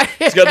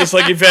 He's got this,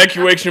 like,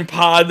 evacuation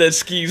pod that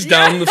skis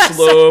down the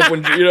slope.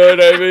 When, you know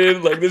what I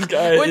mean? Like, this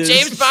guy when is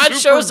James Bond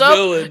shows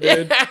villain, up,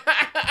 dude.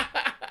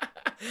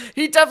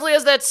 He definitely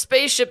has that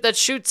spaceship that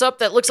shoots up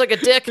that looks like a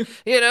dick,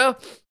 you know?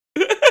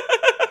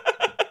 I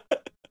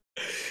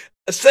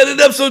set it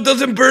up so it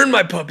doesn't burn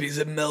my puppies.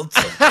 It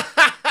melts them.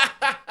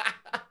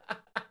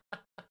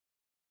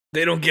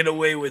 They don't get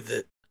away with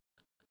it.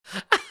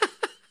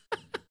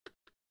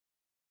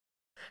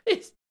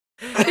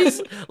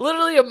 He's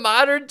literally a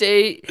modern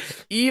day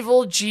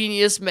evil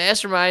genius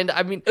mastermind.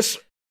 I mean,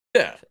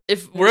 yeah.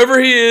 If wherever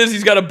he is,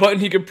 he's got a button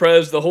he can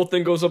press. The whole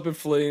thing goes up in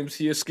flames.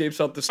 He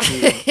escapes out the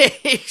steam.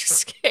 He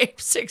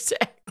escapes,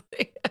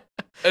 exactly.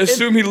 I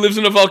assume he lives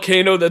in a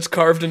volcano that's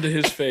carved into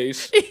his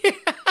face. Yeah.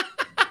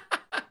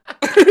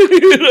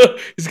 You know,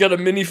 he's got a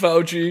mini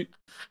Fauci.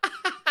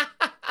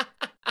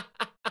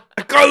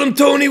 I call him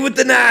Tony with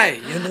an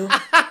eye, you know?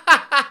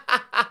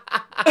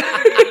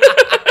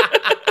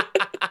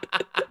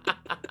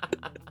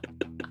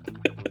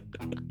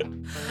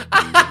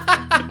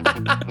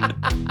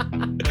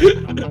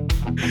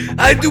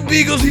 I do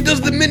Beagles, he does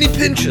the mini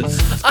Pinschers.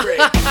 It's great.